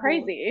it's kind of know.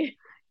 crazy.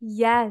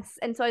 Yes.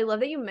 And so I love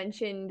that you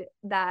mentioned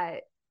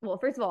that. Well,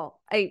 first of all,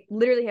 I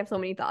literally have so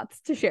many thoughts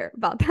to share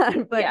about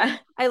that, but Yeah.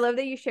 I love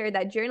that you shared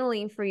that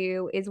journaling for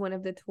you is one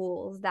of the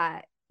tools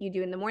that you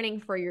do in the morning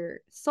for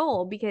your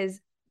soul,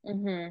 because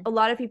Mm-hmm. a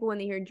lot of people, when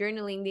they hear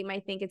journaling, they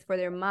might think it's for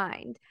their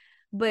mind.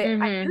 But I do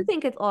Mm-hmm.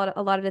 think it's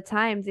a lot of the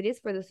times it is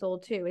for the soul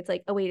too. It's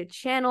like a way to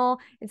channel.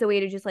 It's a way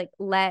to just like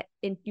let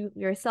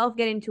yourself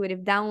get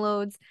intuitive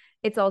downloads.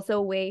 It's also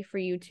a way for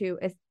you to,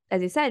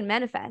 as you said,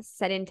 manifest,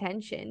 set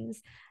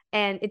intentions.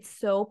 And it's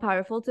so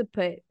powerful to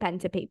put pen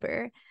to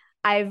paper.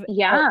 I've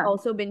Yeah.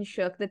 also been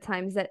shook the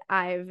times that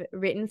I've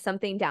written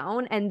something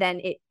down and then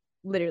it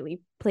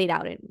literally played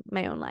out in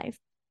my own life.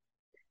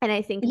 And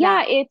I think that,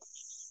 Yeah,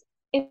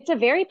 it's a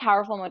very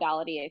powerful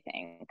modality, I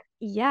think.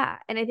 yeah.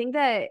 And I think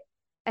that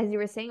as you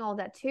were saying all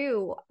that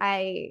too,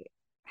 I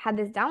had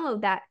this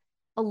download that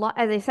a lot,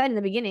 as I said in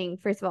the beginning,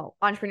 first of all,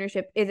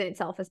 entrepreneurship is in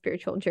itself a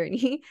spiritual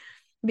journey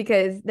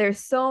because there's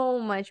so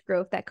much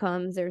growth that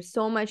comes. There's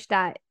so much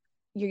that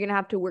you're going to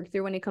have to work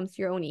through when it comes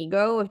to your own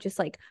ego, of just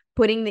like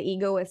putting the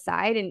ego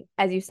aside. And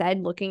as you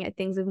said, looking at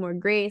things with more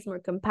grace, more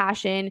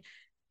compassion,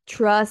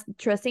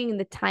 trusting in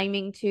the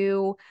timing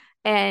too.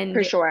 For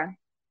And sure.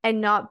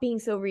 not being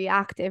so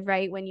reactive,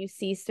 right? When you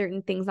see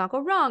certain things not go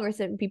wrong or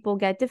certain people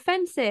get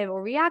defensive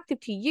or reactive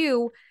to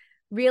you,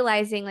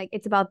 realizing like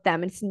it's about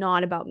them, it's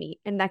not about me.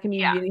 And that can be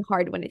Yeah. really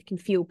hard when it can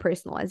feel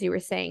personal, as you were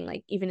saying,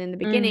 like even in the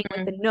beginning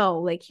with the Mm-hmm. no,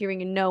 like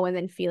hearing a no and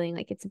then feeling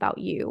like it's about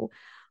you.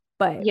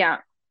 But Yeah.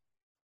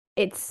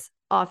 it's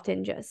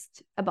often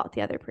just about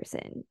the other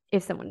person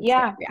if someone's getting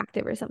Yeah.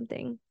 reactive or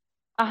something.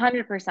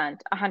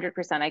 100%,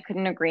 100%. I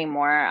couldn't agree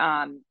more.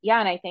 Yeah,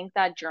 and I think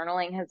that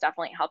journaling has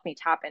definitely helped me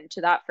tap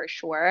into that for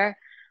sure.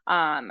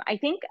 I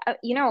think,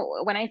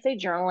 when I say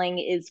journaling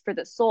is for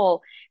the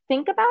soul,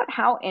 think about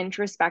how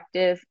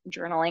introspective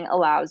journaling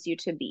allows you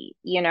to be,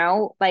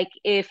 like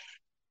if,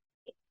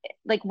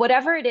 like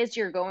whatever it is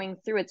you're going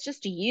through, it's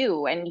just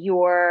you and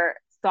your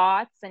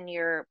thoughts and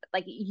your,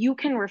 like you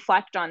can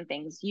reflect on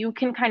things, you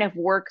can kind of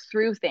work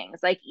through things.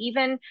 Like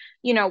even,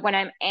 when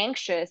I'm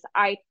anxious,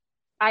 I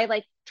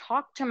like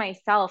talk to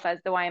myself as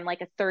though I'm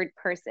like a third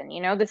person,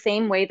 the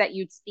same way that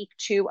you'd speak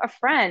to a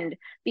friend.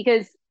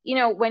 Because,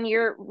 when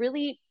you're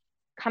really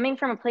coming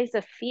from a place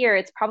of fear,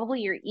 it's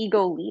probably your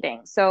ego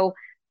leading. So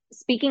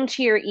speaking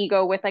to your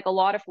ego with like a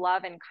lot of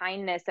love and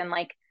kindness, and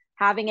like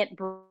having it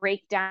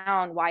break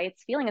down why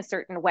it's feeling a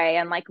certain way,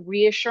 and like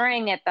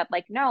reassuring it that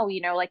like, no,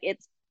 like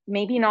it's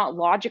maybe not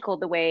logical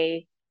the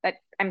way that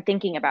I'm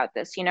thinking about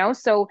this,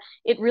 so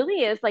it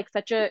really is like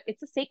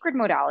it's a sacred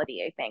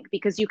modality, I think,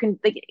 because you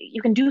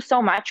can do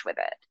so much with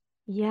it.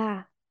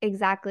 Yeah,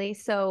 exactly.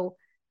 So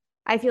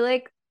I feel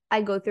like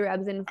I go through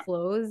ebbs and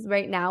flows.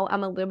 Right now,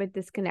 I'm a little bit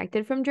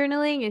disconnected from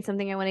journaling. It's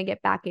something I want to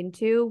get back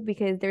into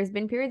because there's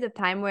been periods of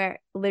time where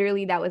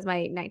literally that was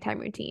my nighttime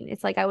routine.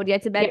 It's like I would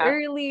get to bed Yeah.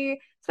 early,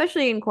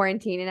 especially in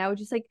quarantine, and I would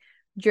just like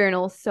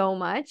journal so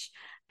much.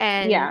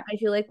 And Yeah. I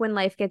feel like when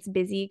life gets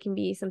busy, it can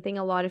be something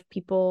a lot of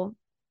people,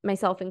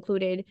 myself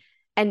included,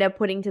 end up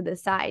putting to the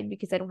side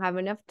because I don't have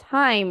enough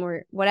time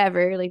or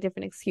whatever, like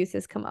different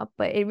excuses come up.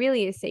 But it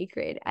really is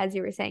sacred, as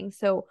you were saying.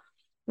 So,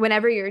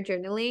 whenever you're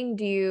journaling,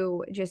 do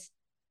you just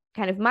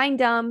kind of mind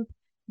dump?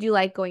 Do you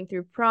like going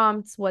through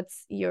prompts?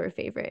 What's your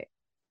favorite?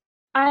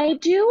 I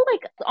do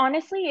like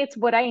honestly, it's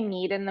what I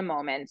need in the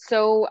moment.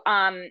 So,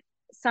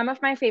 some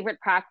of my favorite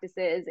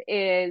practices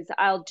is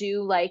I'll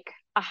do like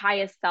a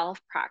highest self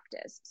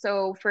practice.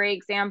 So, for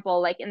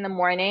example, like in the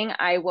morning,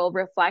 I will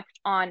reflect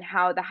on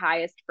how the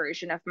highest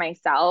version of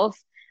myself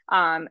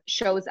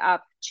shows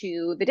up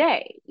to the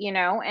day, you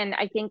know? And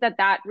I think that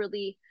that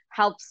really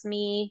helps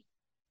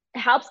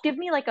give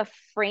me like a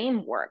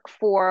framework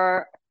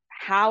for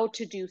how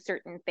to do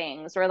certain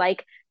things or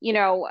like, you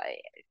know,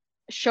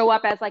 show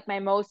up as like my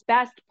most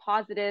best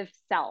positive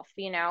self,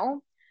 you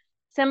know?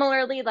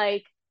 Similarly,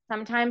 like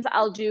sometimes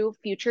I'll do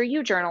future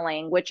you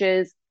journaling, which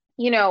is,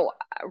 you know,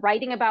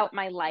 writing about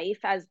my life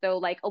as though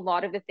like a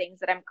lot of the things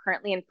that I'm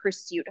currently in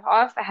pursuit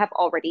of have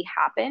already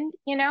happened,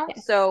 you know?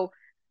 Yes. So,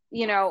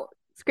 you know,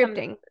 some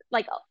Scripting.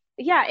 like,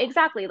 yeah,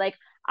 exactly. Like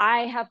I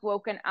have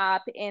woken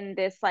up in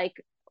this like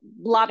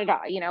blah blah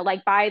blah, you know,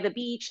 like by the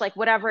beach, like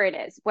whatever it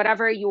is,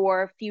 whatever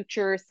your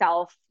future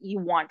self you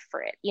want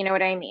for it. You know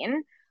what I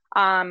mean?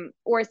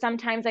 Or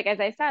sometimes, like as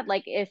I said,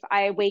 like if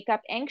I wake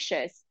up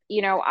anxious,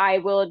 you know, I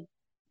will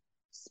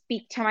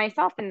speak to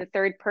myself in the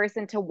third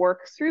person to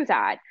work through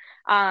that.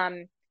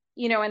 Um,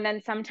 you know, and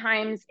then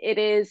sometimes it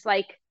is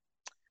like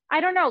I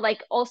don't know,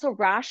 like also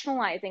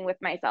rationalizing with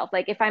myself.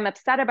 Like if I'm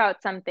upset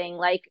about something,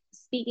 like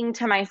speaking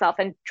to myself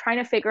and trying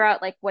to figure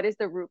out like what is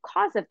the root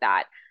cause of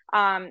that.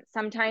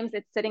 Sometimes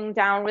it's sitting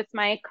down with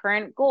my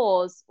current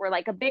goals or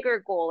like a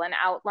bigger goal and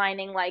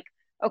outlining like,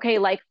 okay,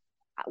 like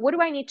what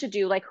do I need to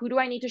do? Like who do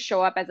I need to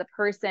show up as a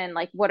person?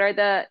 Like what are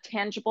the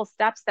tangible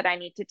steps that I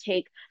need to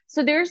take?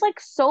 So there's like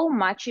so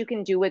much you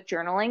can do with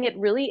journaling. It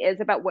really is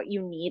about what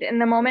you need in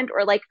the moment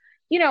or like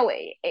you know,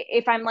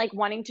 if I'm like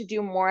wanting to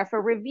do more of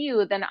a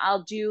review, then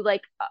I'll do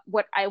like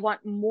what I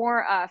want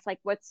more of, like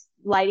what's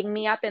lighting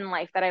me up in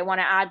life that I want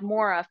to add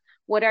more of.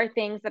 What are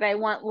things that I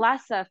want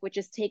less of, which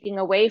is taking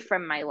away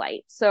from my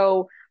light.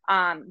 So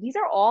these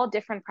are all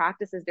different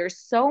practices. There's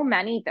so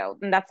many though,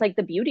 and that's like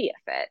the beauty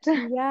of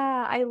it.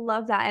 Yeah, I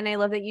love that. And I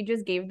love that you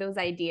just gave those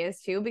ideas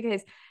too,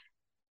 because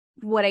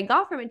what I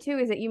got from it too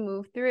is that you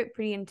move through it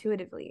pretty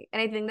intuitively.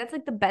 And I think that's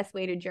like the best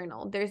way to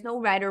journal. There's no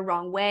right or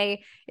wrong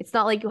way. It's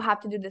not like you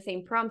have to do the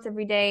same prompts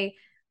every day.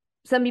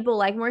 Some people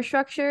like more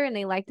structure and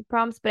they like the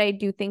prompts, but I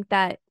do think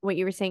that what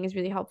you were saying is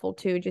really helpful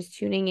too, just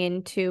tuning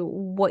into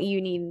what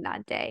you need in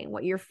that day,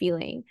 what you're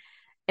feeling,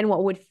 and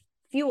what would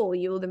fuel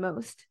you the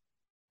most.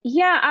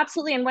 Yeah,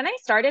 absolutely. And when I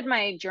started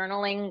my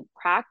journaling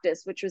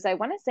practice, which was, I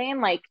want to say in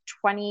like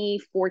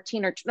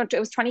 2014 or no, it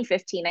was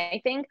 2015,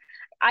 I think,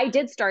 I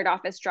did start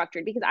off as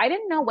structured because I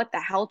didn't know what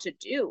the hell to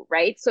do,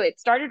 right? So it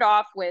started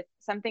off with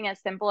something as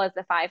simple as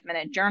the 5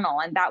 minute journal.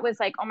 And that was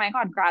like, oh my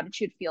God,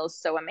 gratitude feels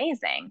so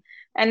amazing.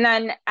 And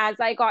then as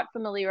I got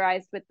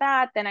familiarized with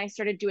that, then I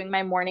started doing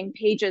my morning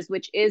pages,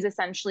 which is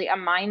essentially a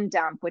mind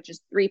dump, which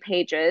is 3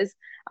 pages.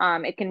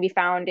 It can be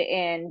found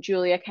in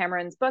Julia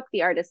Cameron's book,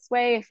 The Artist's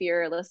Way, if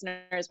your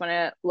listeners want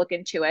to look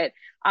into it.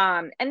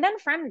 And then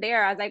from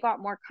there, as I got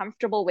more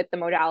comfortable with the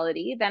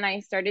modality, then I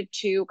started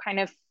to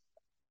kind of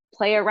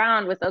play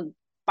around with a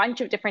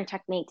bunch of different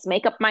techniques,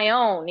 make up my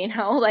own, you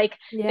know, like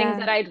things Yeah.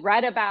 that I'd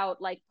read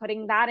about, like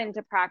putting that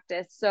into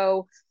practice.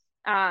 So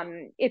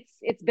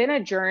it's been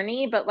a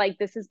journey, but like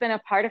this has been a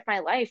part of my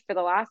life for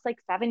the last like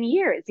 7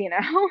 years, you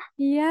know?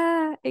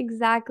 Yeah,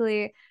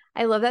 exactly.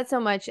 I love that so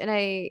much. And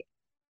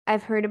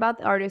I've heard about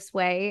the artist's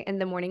way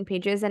and the morning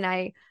pages, and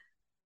I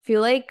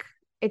feel like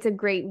it's a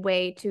great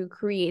way to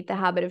create the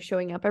habit of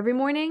showing up every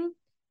morning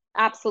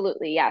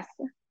Absolutely, yes.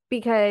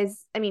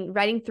 because I mean,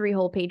 writing 3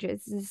 whole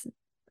pages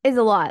is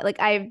a lot. Like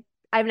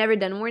I've never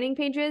done morning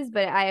pages,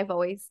 but I have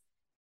always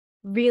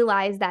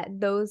realized that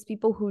those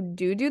people who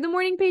do the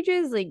morning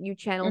pages, like you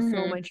channel so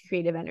Mm-hmm. much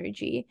creative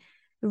energy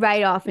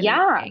right off in the Yeah.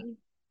 morning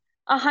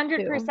A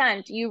hundred too.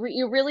 percent.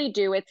 You really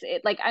do. It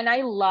like, and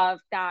I love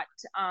that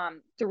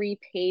 3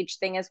 page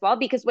thing as well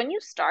because when you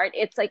start,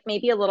 it's like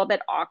maybe a little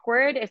bit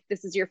awkward if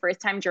this is your first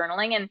time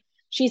journaling. And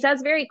she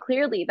says very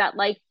clearly that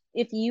like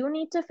if you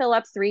need to fill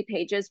up 3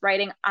 pages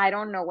writing, I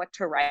don't know what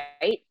to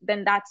write,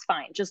 then that's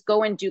fine. Just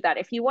go and do that.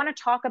 If you want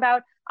to talk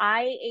about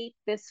I ate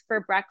this for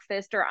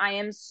breakfast or I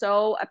am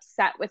so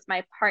upset with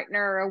my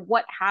partner or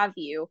what have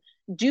you,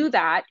 do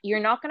that. You're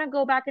not going to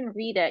go back and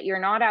read it. You're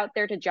not out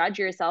there to judge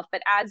yourself.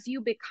 But as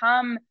you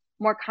become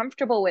more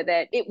comfortable with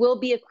it, it will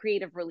be a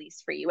creative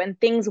release for you and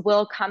things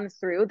will come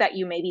through that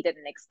you maybe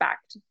didn't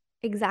expect.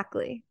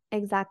 Exactly.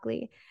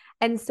 Exactly.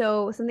 And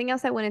so something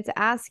else I wanted to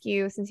ask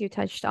you, since you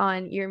touched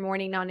on your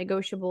morning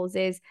non-negotiables,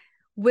 is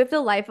with the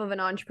life of an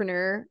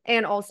entrepreneur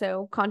and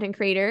also content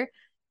creator,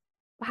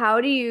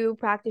 how do you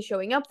practice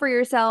showing up for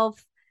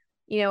yourself?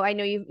 I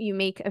know you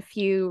make a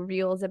few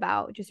reels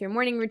about just your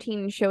morning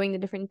routine and showing the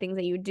different things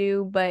that you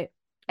do, but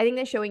I think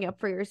that showing up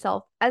for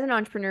yourself as an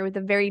entrepreneur with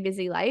a very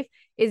busy life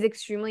is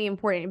extremely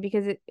important,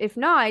 because if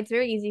not, it's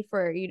very easy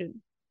for you to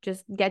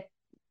just get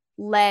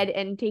led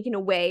and taken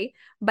away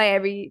by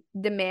every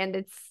demand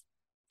that's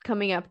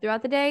coming up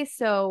throughout the day.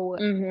 So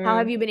how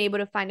have Mm-hmm. you been able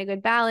to find a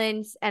good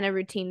balance and a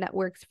routine that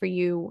works for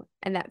you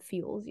and that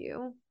fuels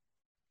you?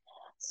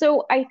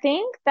 So I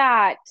think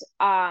that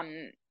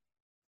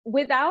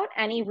without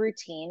any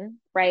routine,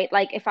 right?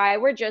 Like if I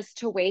were just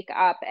to wake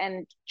up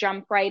and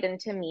jump right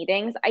into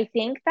meetings, I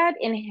think that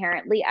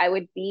inherently I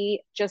would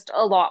be just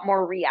a lot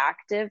more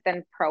reactive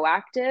than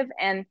proactive.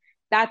 And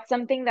that's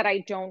something that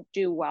I don't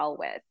do well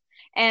with.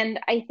 And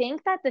I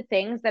think that the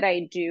things that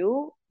I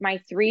do, my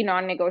three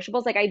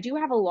non-negotiables, like I do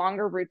have a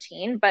longer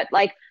routine, but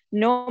like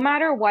no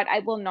matter what, I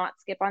will not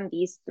skip on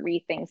these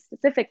three things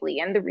specifically.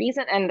 And the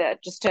reason, and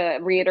just to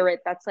reiterate,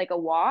 that's like a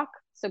walk.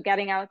 So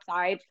getting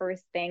outside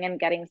first thing and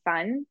getting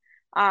sun.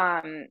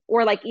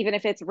 Or like even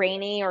if it's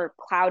rainy or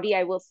cloudy,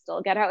 I will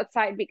still get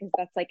outside because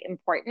that's like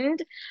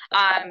important.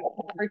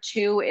 Number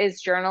two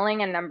is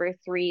journaling, and number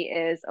three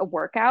is a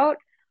workout.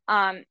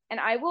 And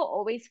I will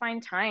always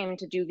find time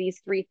to do these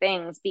three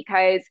things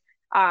because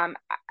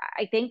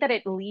I think that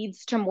it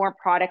leads to more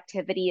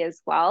productivity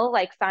as well.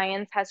 Like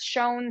science has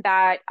shown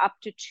that up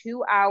to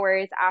 2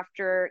 hours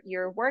after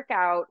your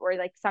workout or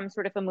like some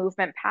sort of a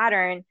movement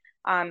pattern,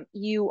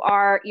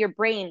 your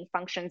brain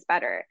functions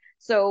better.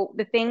 So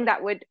the thing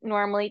that would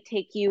normally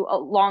take you a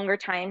longer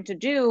time to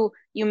do,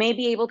 you may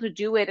be able to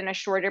do it in a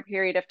shorter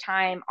period of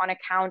time on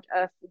account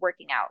of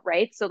working out,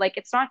 right? So like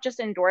it's not just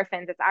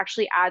endorphins, it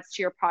actually adds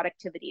to your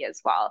productivity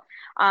as well.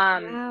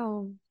 Um,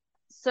 Wow.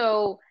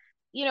 so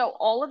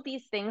all of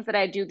these things that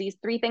I do, these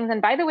three things,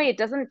 and by the way, it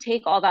doesn't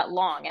take all that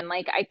long. And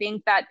like I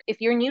think that if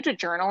you're new to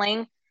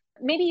journaling,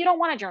 maybe you don't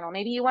want to journal,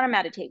 maybe you want to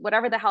meditate,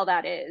 whatever the hell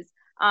that is.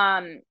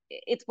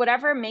 It's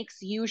whatever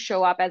makes you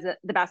show up as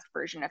the best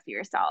version of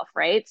yourself,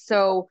 right?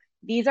 So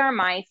these are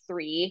my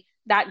three.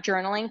 That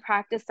journaling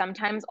practice,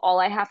 sometimes all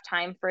I have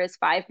time for is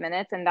 5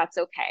 minutes, and that's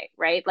okay,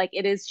 right? Like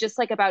it is just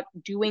like about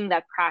doing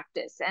that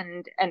practice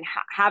and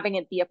having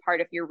it be a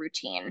part of your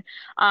routine.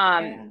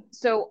 Yeah.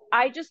 So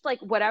I just like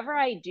whatever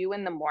I do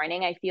in the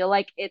morning, I feel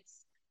like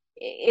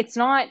it's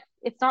not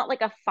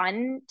like a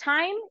fun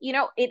time.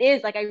 It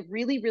is like I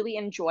really, really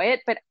enjoy it,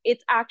 but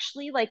it's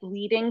actually like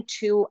leading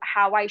to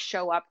how I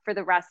show up for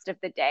the rest of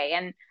the day.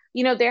 And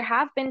there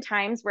have been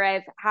times where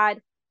I've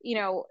had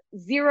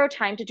zero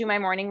time to do my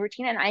morning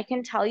routine. And I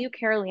can tell you,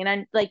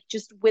 Carolina, like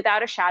just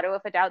without a shadow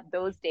of a doubt,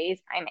 those days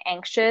I'm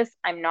anxious,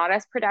 I'm not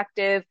as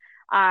productive.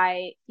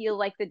 I feel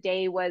like the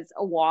day was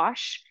a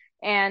wash.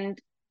 And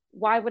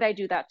why would I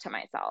do that to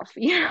myself?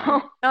 Yeah.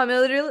 No, I'm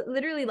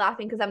literally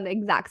laughing because I'm the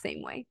exact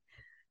same way.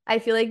 I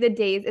feel like the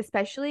days,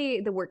 especially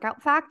the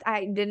workout fact,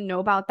 I didn't know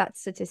about that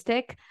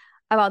statistic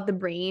about the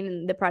brain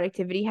and the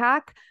productivity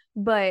hack,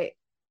 but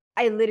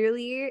I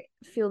literally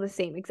feel the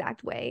same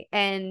exact way.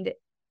 And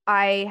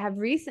I have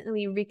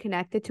recently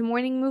reconnected to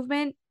morning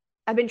movement.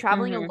 I've been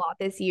traveling a Mm-hmm. lot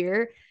this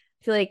year.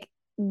 I feel like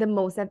the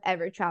most I've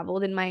ever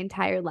traveled in my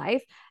entire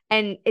life.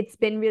 And it's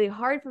been really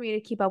hard for me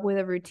to keep up with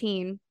a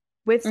routine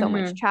with so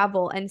much Mm-hmm.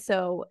 travel. And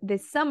so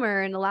this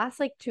summer, in the last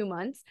like 2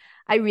 months,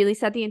 I really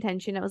set the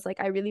intention. I was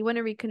like, I really want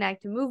to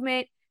reconnect to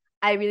movement.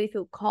 I really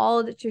feel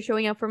called to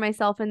showing up for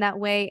myself in that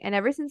way. And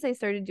ever since I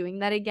started doing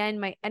that again,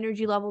 my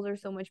energy levels are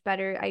so much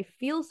better. I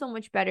feel so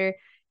much better.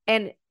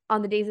 And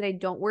on the days that I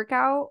don't work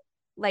out,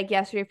 like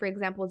yesterday, for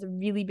example, was a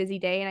really busy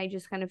day and I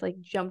just kind of like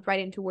jumped right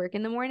into work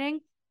in the morning.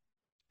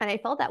 And I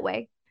felt that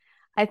way.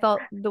 I felt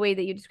the way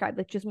that you described,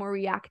 like just more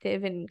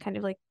reactive and kind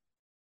of like,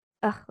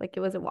 ugh, like it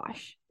was a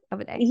wash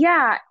of a day.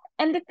 Yeah.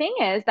 And the thing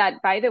is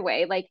that, by the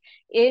way, like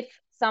if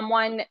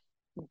someone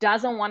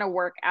doesn't want to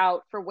work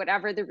out for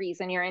whatever the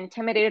reason, you're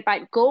intimidated by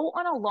it, go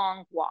on a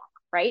long walk,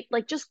 right?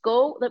 Like just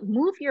go, like,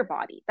 move your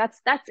body. That's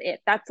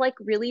it. That's like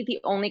really the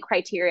only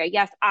criteria.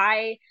 Yes,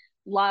 I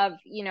love,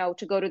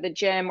 to go to the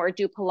gym or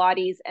do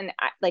Pilates. And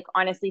like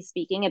honestly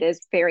speaking, it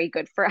is very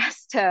good for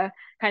us to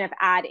kind of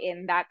add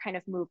in that kind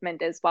of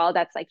movement as well.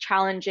 That's like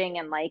challenging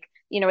and like,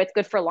 it's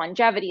good for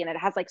longevity and it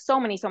has like so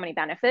many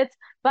benefits.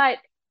 But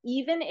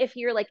even if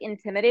you're like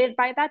intimidated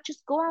by that,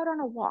 just go out on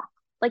a walk.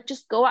 Like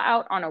just go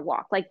out on a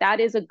walk. Like that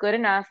is a good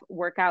enough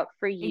workout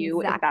for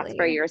you if that's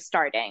where Exactly. you're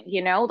starting,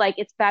 like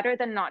it's better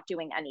than not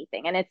doing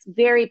anything and it's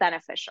very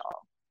beneficial.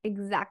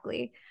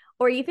 Exactly.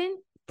 Or even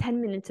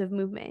 10 minutes of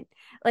movement.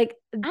 Like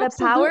the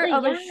power Absolutely.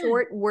 of a Yeah.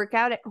 short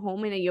workout at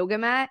home in a yoga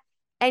mat,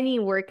 any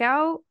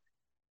workout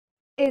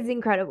is I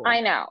incredible.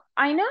 know.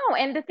 I know.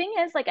 And the thing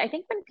is, like, I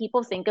think when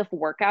people think of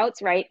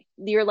workouts, right,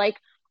 you're like,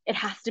 it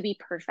has to be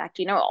perfect,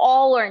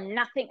 all or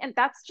nothing. And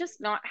that's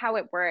just not how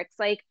it works.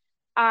 Like,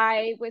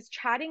 I was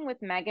chatting with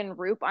Megan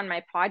Roop on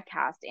my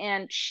podcast,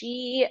 and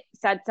she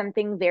said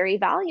something very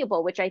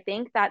valuable, which I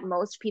think that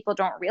most people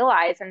don't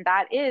realize. And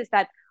that is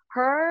that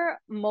her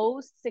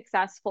most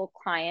successful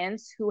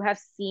clients who have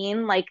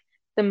seen like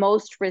the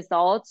most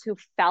results, who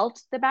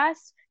felt the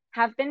best,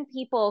 have been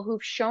people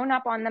who've shown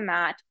up on the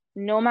mat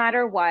no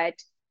matter what,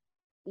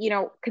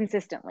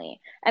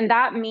 consistently. And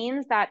that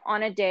means that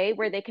on a day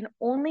where they can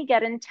only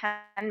get in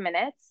 10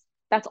 minutes,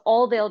 that's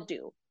all they'll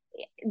do.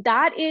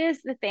 That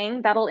is the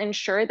thing that'll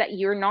ensure that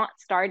you're not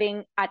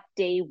starting at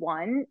day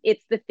one.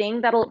 It's the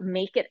thing that'll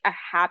make it a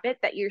habit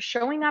that you're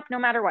showing up no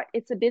matter what.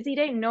 It's a busy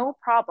day, no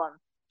problem.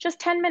 Just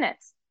 10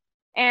 minutes.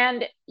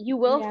 And you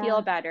will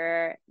feel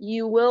better.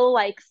 You will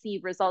like see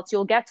results.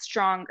 You'll get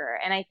stronger.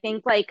 And I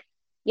think like,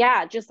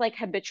 yeah, just like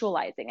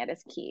habitualizing it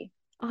is key.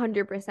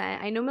 100%.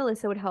 I know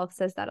Melissa Wood Health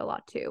says that a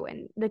lot too.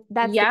 And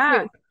that's the Yeah.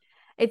 truth.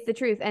 It's the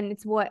truth. And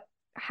it's what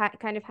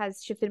kind of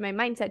has shifted my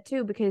mindset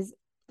too, because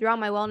throughout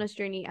my wellness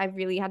journey, I've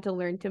really had to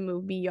learn to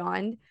move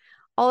beyond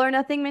all or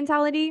nothing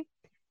mentality.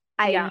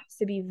 I used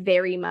to be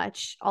very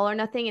much all or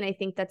nothing. And I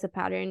think that's a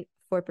pattern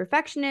for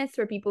perfectionists,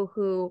 for people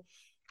who,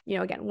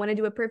 again, want to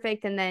do it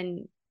perfect and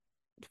then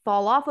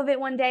fall off of it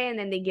one day and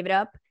then they give it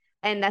up.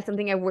 And that's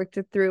something I've worked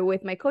through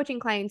with my coaching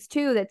clients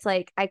too. That's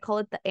like, I call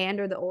it the and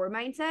or the or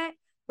mindset,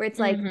 where it's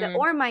like the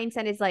or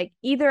mindset is like,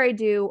 either I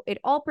do it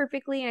all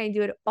perfectly and I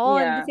do it all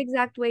in this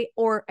exact way,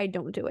 or I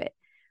don't do it.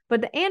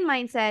 But the and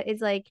mindset is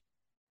like,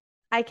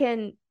 I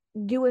can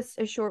do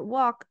a short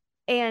walk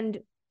and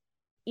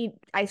eat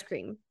ice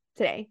cream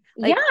today.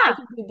 Like I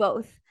can do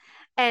both.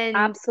 And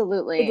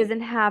absolutely, it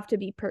doesn't have to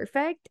be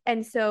perfect.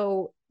 And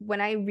so when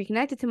I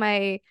reconnected to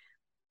my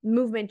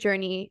movement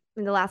journey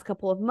in the last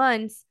couple of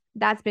months,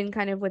 that's been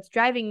kind of what's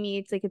driving me.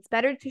 It's like, it's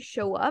better to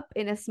show up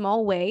in a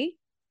small way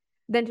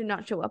than to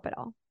not show up at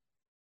all.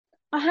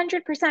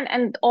 100%.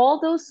 And all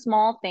those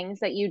small things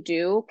that you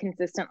do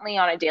consistently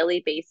on a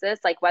daily basis,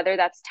 like whether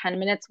that's 10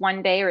 minutes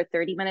one day or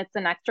 30 minutes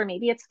the next, or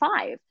maybe it's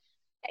 5,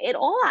 it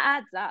all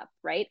adds up,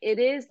 right? It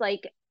is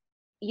like,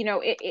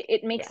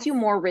 it makes you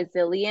more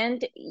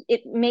resilient.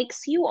 It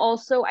makes you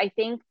also, I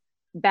think,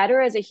 better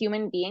as a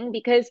human being,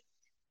 because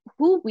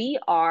who we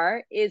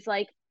are is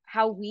like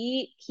how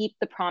we keep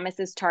the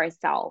promises to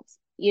ourselves,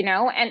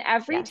 and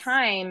every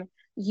time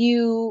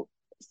you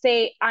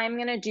say, I'm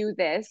going to do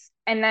this,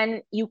 and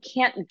then you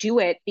can't do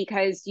it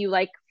because you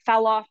like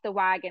fell off the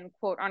wagon,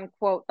 quote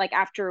unquote, like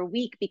after a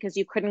week because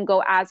you couldn't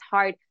go as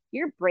hard,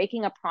 you're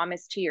breaking a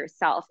promise to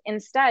yourself.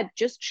 Instead,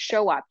 just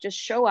show up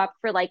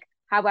for like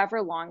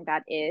however long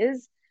that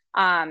is.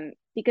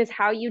 Because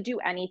how you do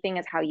anything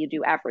is how you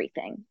do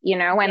everything,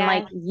 and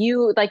like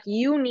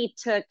you need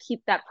to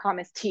keep that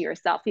promise to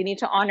yourself. You need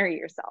to honor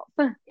yourself.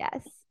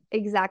 Yes,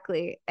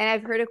 exactly. And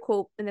I've heard a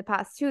quote in the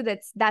past too,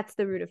 that's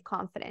the root of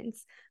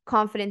confidence.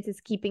 Confidence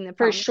is keeping the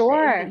promises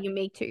that you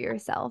make to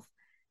yourself.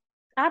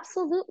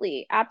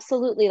 Absolutely.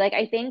 Like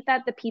I think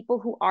that the people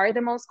who are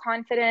the most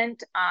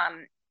confident,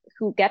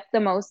 who get the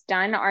most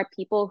done, are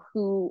people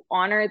who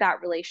honor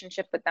that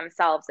relationship with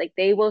themselves. Like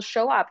they will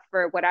show up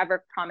for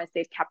whatever promise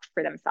they've kept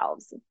for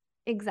themselves.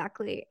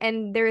 Exactly.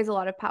 And there is a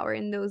lot of power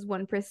in those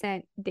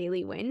 1%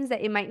 daily wins,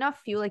 that it might not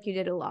feel like you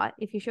did a lot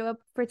if you show up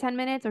for 10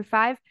 minutes or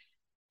 5,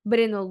 but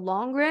in the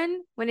long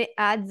run, when it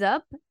adds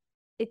up,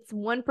 it's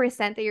 1%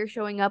 that you're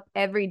showing up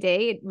every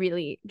day. It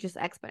really just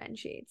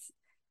exponentiates.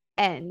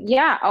 And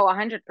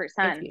 100%.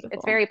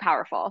 It's very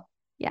powerful.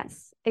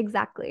 Yes,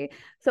 exactly.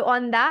 So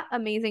on that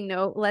amazing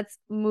note, let's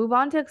move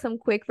on to some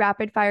quick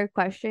rapid fire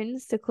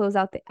questions to close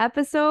out the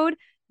episode.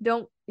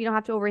 You don't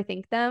have to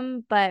overthink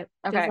them, but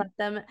just let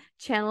them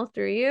channel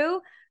through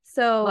you.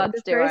 So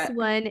the first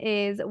one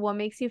is, what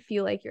makes you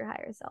feel like your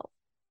higher self?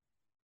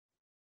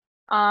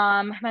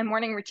 My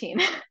morning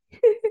routine.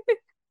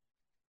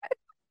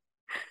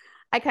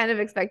 I kind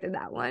of expected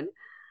that one.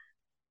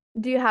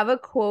 Do you have a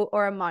quote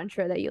or a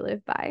mantra that you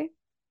live by?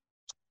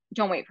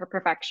 Don't wait for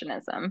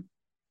perfectionism.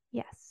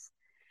 Yes.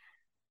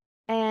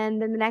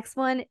 And then the next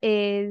one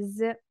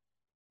is,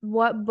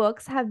 what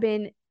books have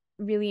been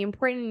really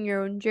important in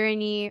your own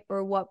journey,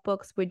 or what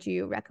books would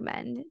you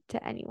recommend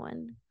to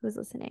anyone who's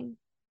listening?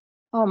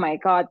 Oh my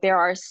God, there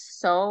are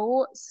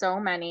so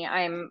many.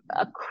 I'm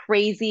a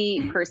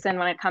crazy person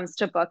when it comes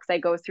to books. I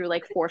go through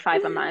like 4 or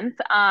 5 a month.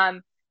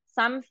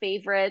 Some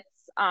favorites,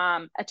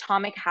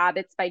 Atomic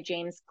Habits by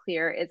James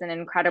Clear is an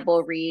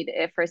incredible read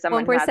if for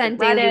someone who hasn't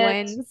read daily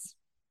it. Wins.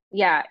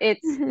 Yeah,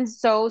 it's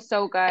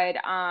so good.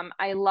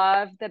 I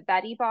love The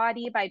Betty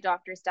Body by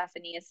Dr.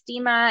 Stephanie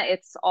Estima.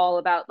 It's all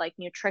about like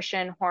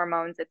nutrition,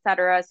 hormones,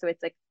 etc. So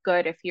it's like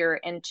good if you're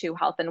into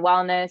health and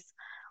wellness.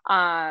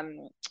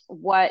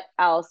 What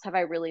else have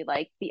I really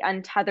liked? The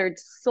Untethered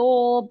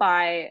Soul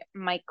by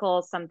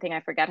Michael something, I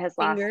forget his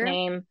last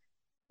name.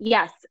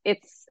 Yes,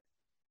 it's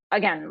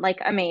again like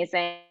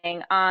amazing.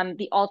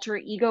 The Alter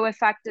Ego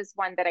Effect is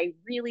one that I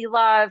really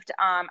loved.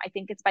 I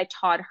think it's by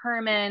Todd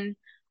Herman.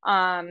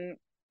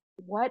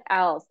 What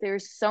else?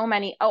 There's so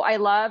many. Oh, I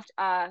loved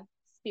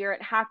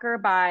Spirit Hacker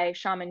by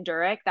Shaman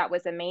Durek. That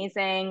was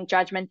amazing.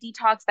 Judgment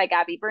Detox by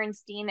Gabby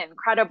Bernstein,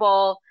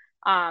 incredible.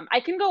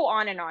 I can go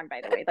on and on,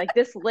 by the way. Like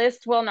this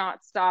list will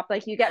not stop.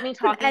 Like you get me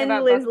talking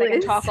about books, I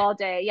can talk all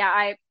day.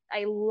 Yeah,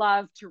 I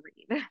love to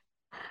read.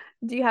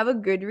 Do you have a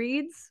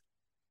Goodreads?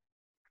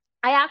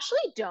 I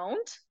actually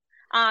don't.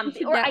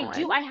 Or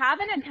I have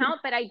an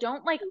account, but I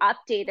don't like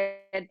update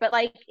it. But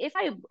like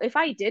if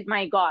I did,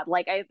 my God,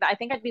 like I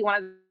think I'd be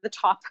one of the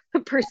top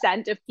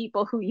percent of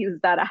people who use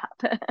that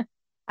app.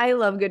 I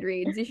love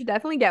Goodreads. You should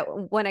definitely get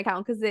one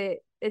account because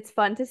it's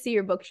fun to see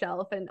your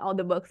bookshelf and all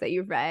the books that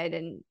you've read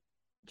and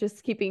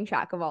just keeping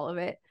track of all of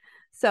it.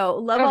 So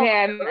love all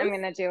Okay, I'm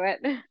gonna do it.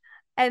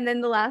 And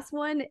then the last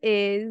one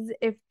is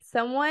if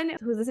someone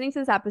who's listening to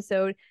this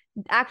episode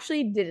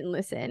actually didn't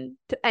listen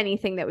to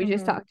anything that we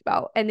just talked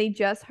about and they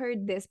just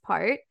heard this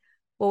part,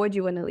 what would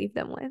you want to leave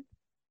them with?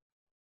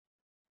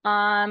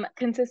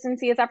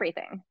 Consistency is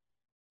everything.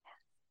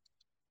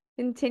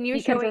 Continue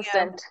Be showing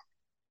consistent. up.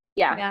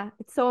 Yeah. Yeah,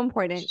 it's so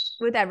important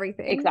with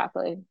everything.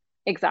 Exactly.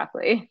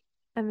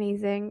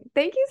 Amazing.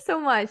 Thank you so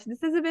much.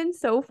 This has been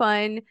so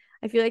fun.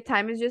 I feel like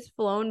time has just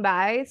flown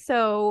by.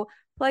 So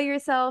plug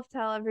yourself,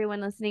 tell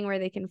everyone listening where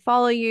they can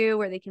follow you,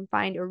 where they can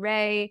find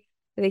Arrae,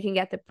 where they can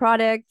get the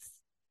products.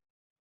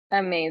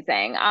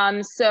 Amazing.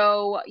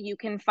 So you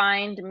can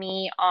find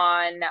me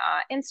on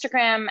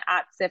Instagram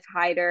at Siff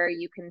Haider.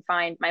 You can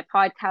find my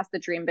podcast, the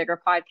Dream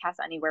Bigger Podcast,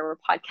 anywhere where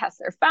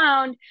podcasts are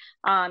found.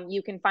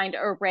 You can find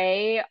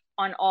Arrae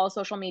on all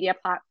social media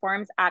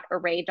platforms at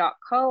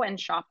arrae.co and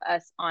shop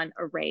us on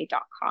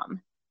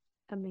arrae.com.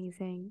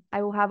 Amazing.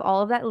 I will have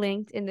all of that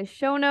linked in the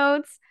show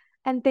notes.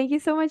 And thank you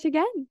so much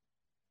again.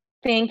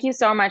 Thank you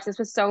so much. This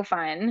was so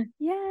fun.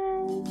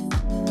 Yes.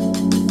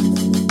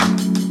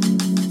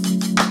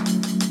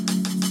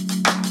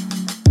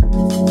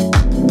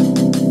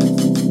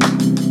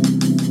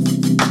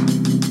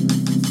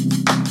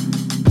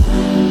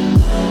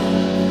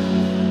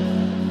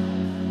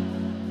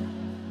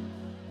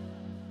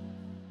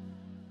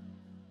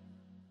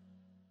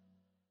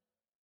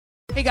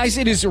 Hey guys,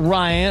 it is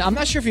Ryan. I'm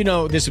not sure if you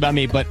know this about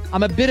me, but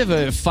I'm a bit of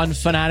a fun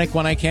fanatic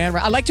when I can.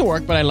 I like to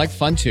work, but I like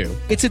fun too.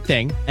 It's a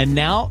thing. And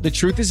now the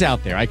truth is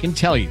out there. I can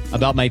tell you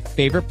about my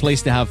favorite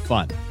place to have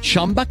fun.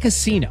 Chumba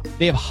Casino.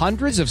 They have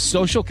hundreds of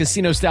social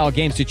casino style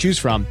games to choose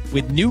from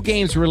with new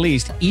games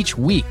released each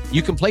week.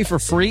 You can play for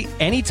free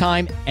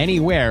anytime,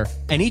 anywhere.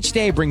 And each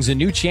day brings a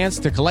new chance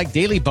to collect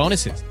daily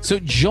bonuses. So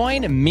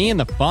join me in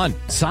the fun.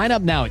 Sign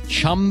up now at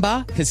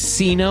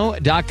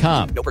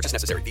ChumbaCasino.com. No purchase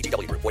necessary.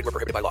 VGW Group. Void where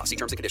prohibited by law. See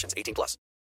terms and conditions. 18+.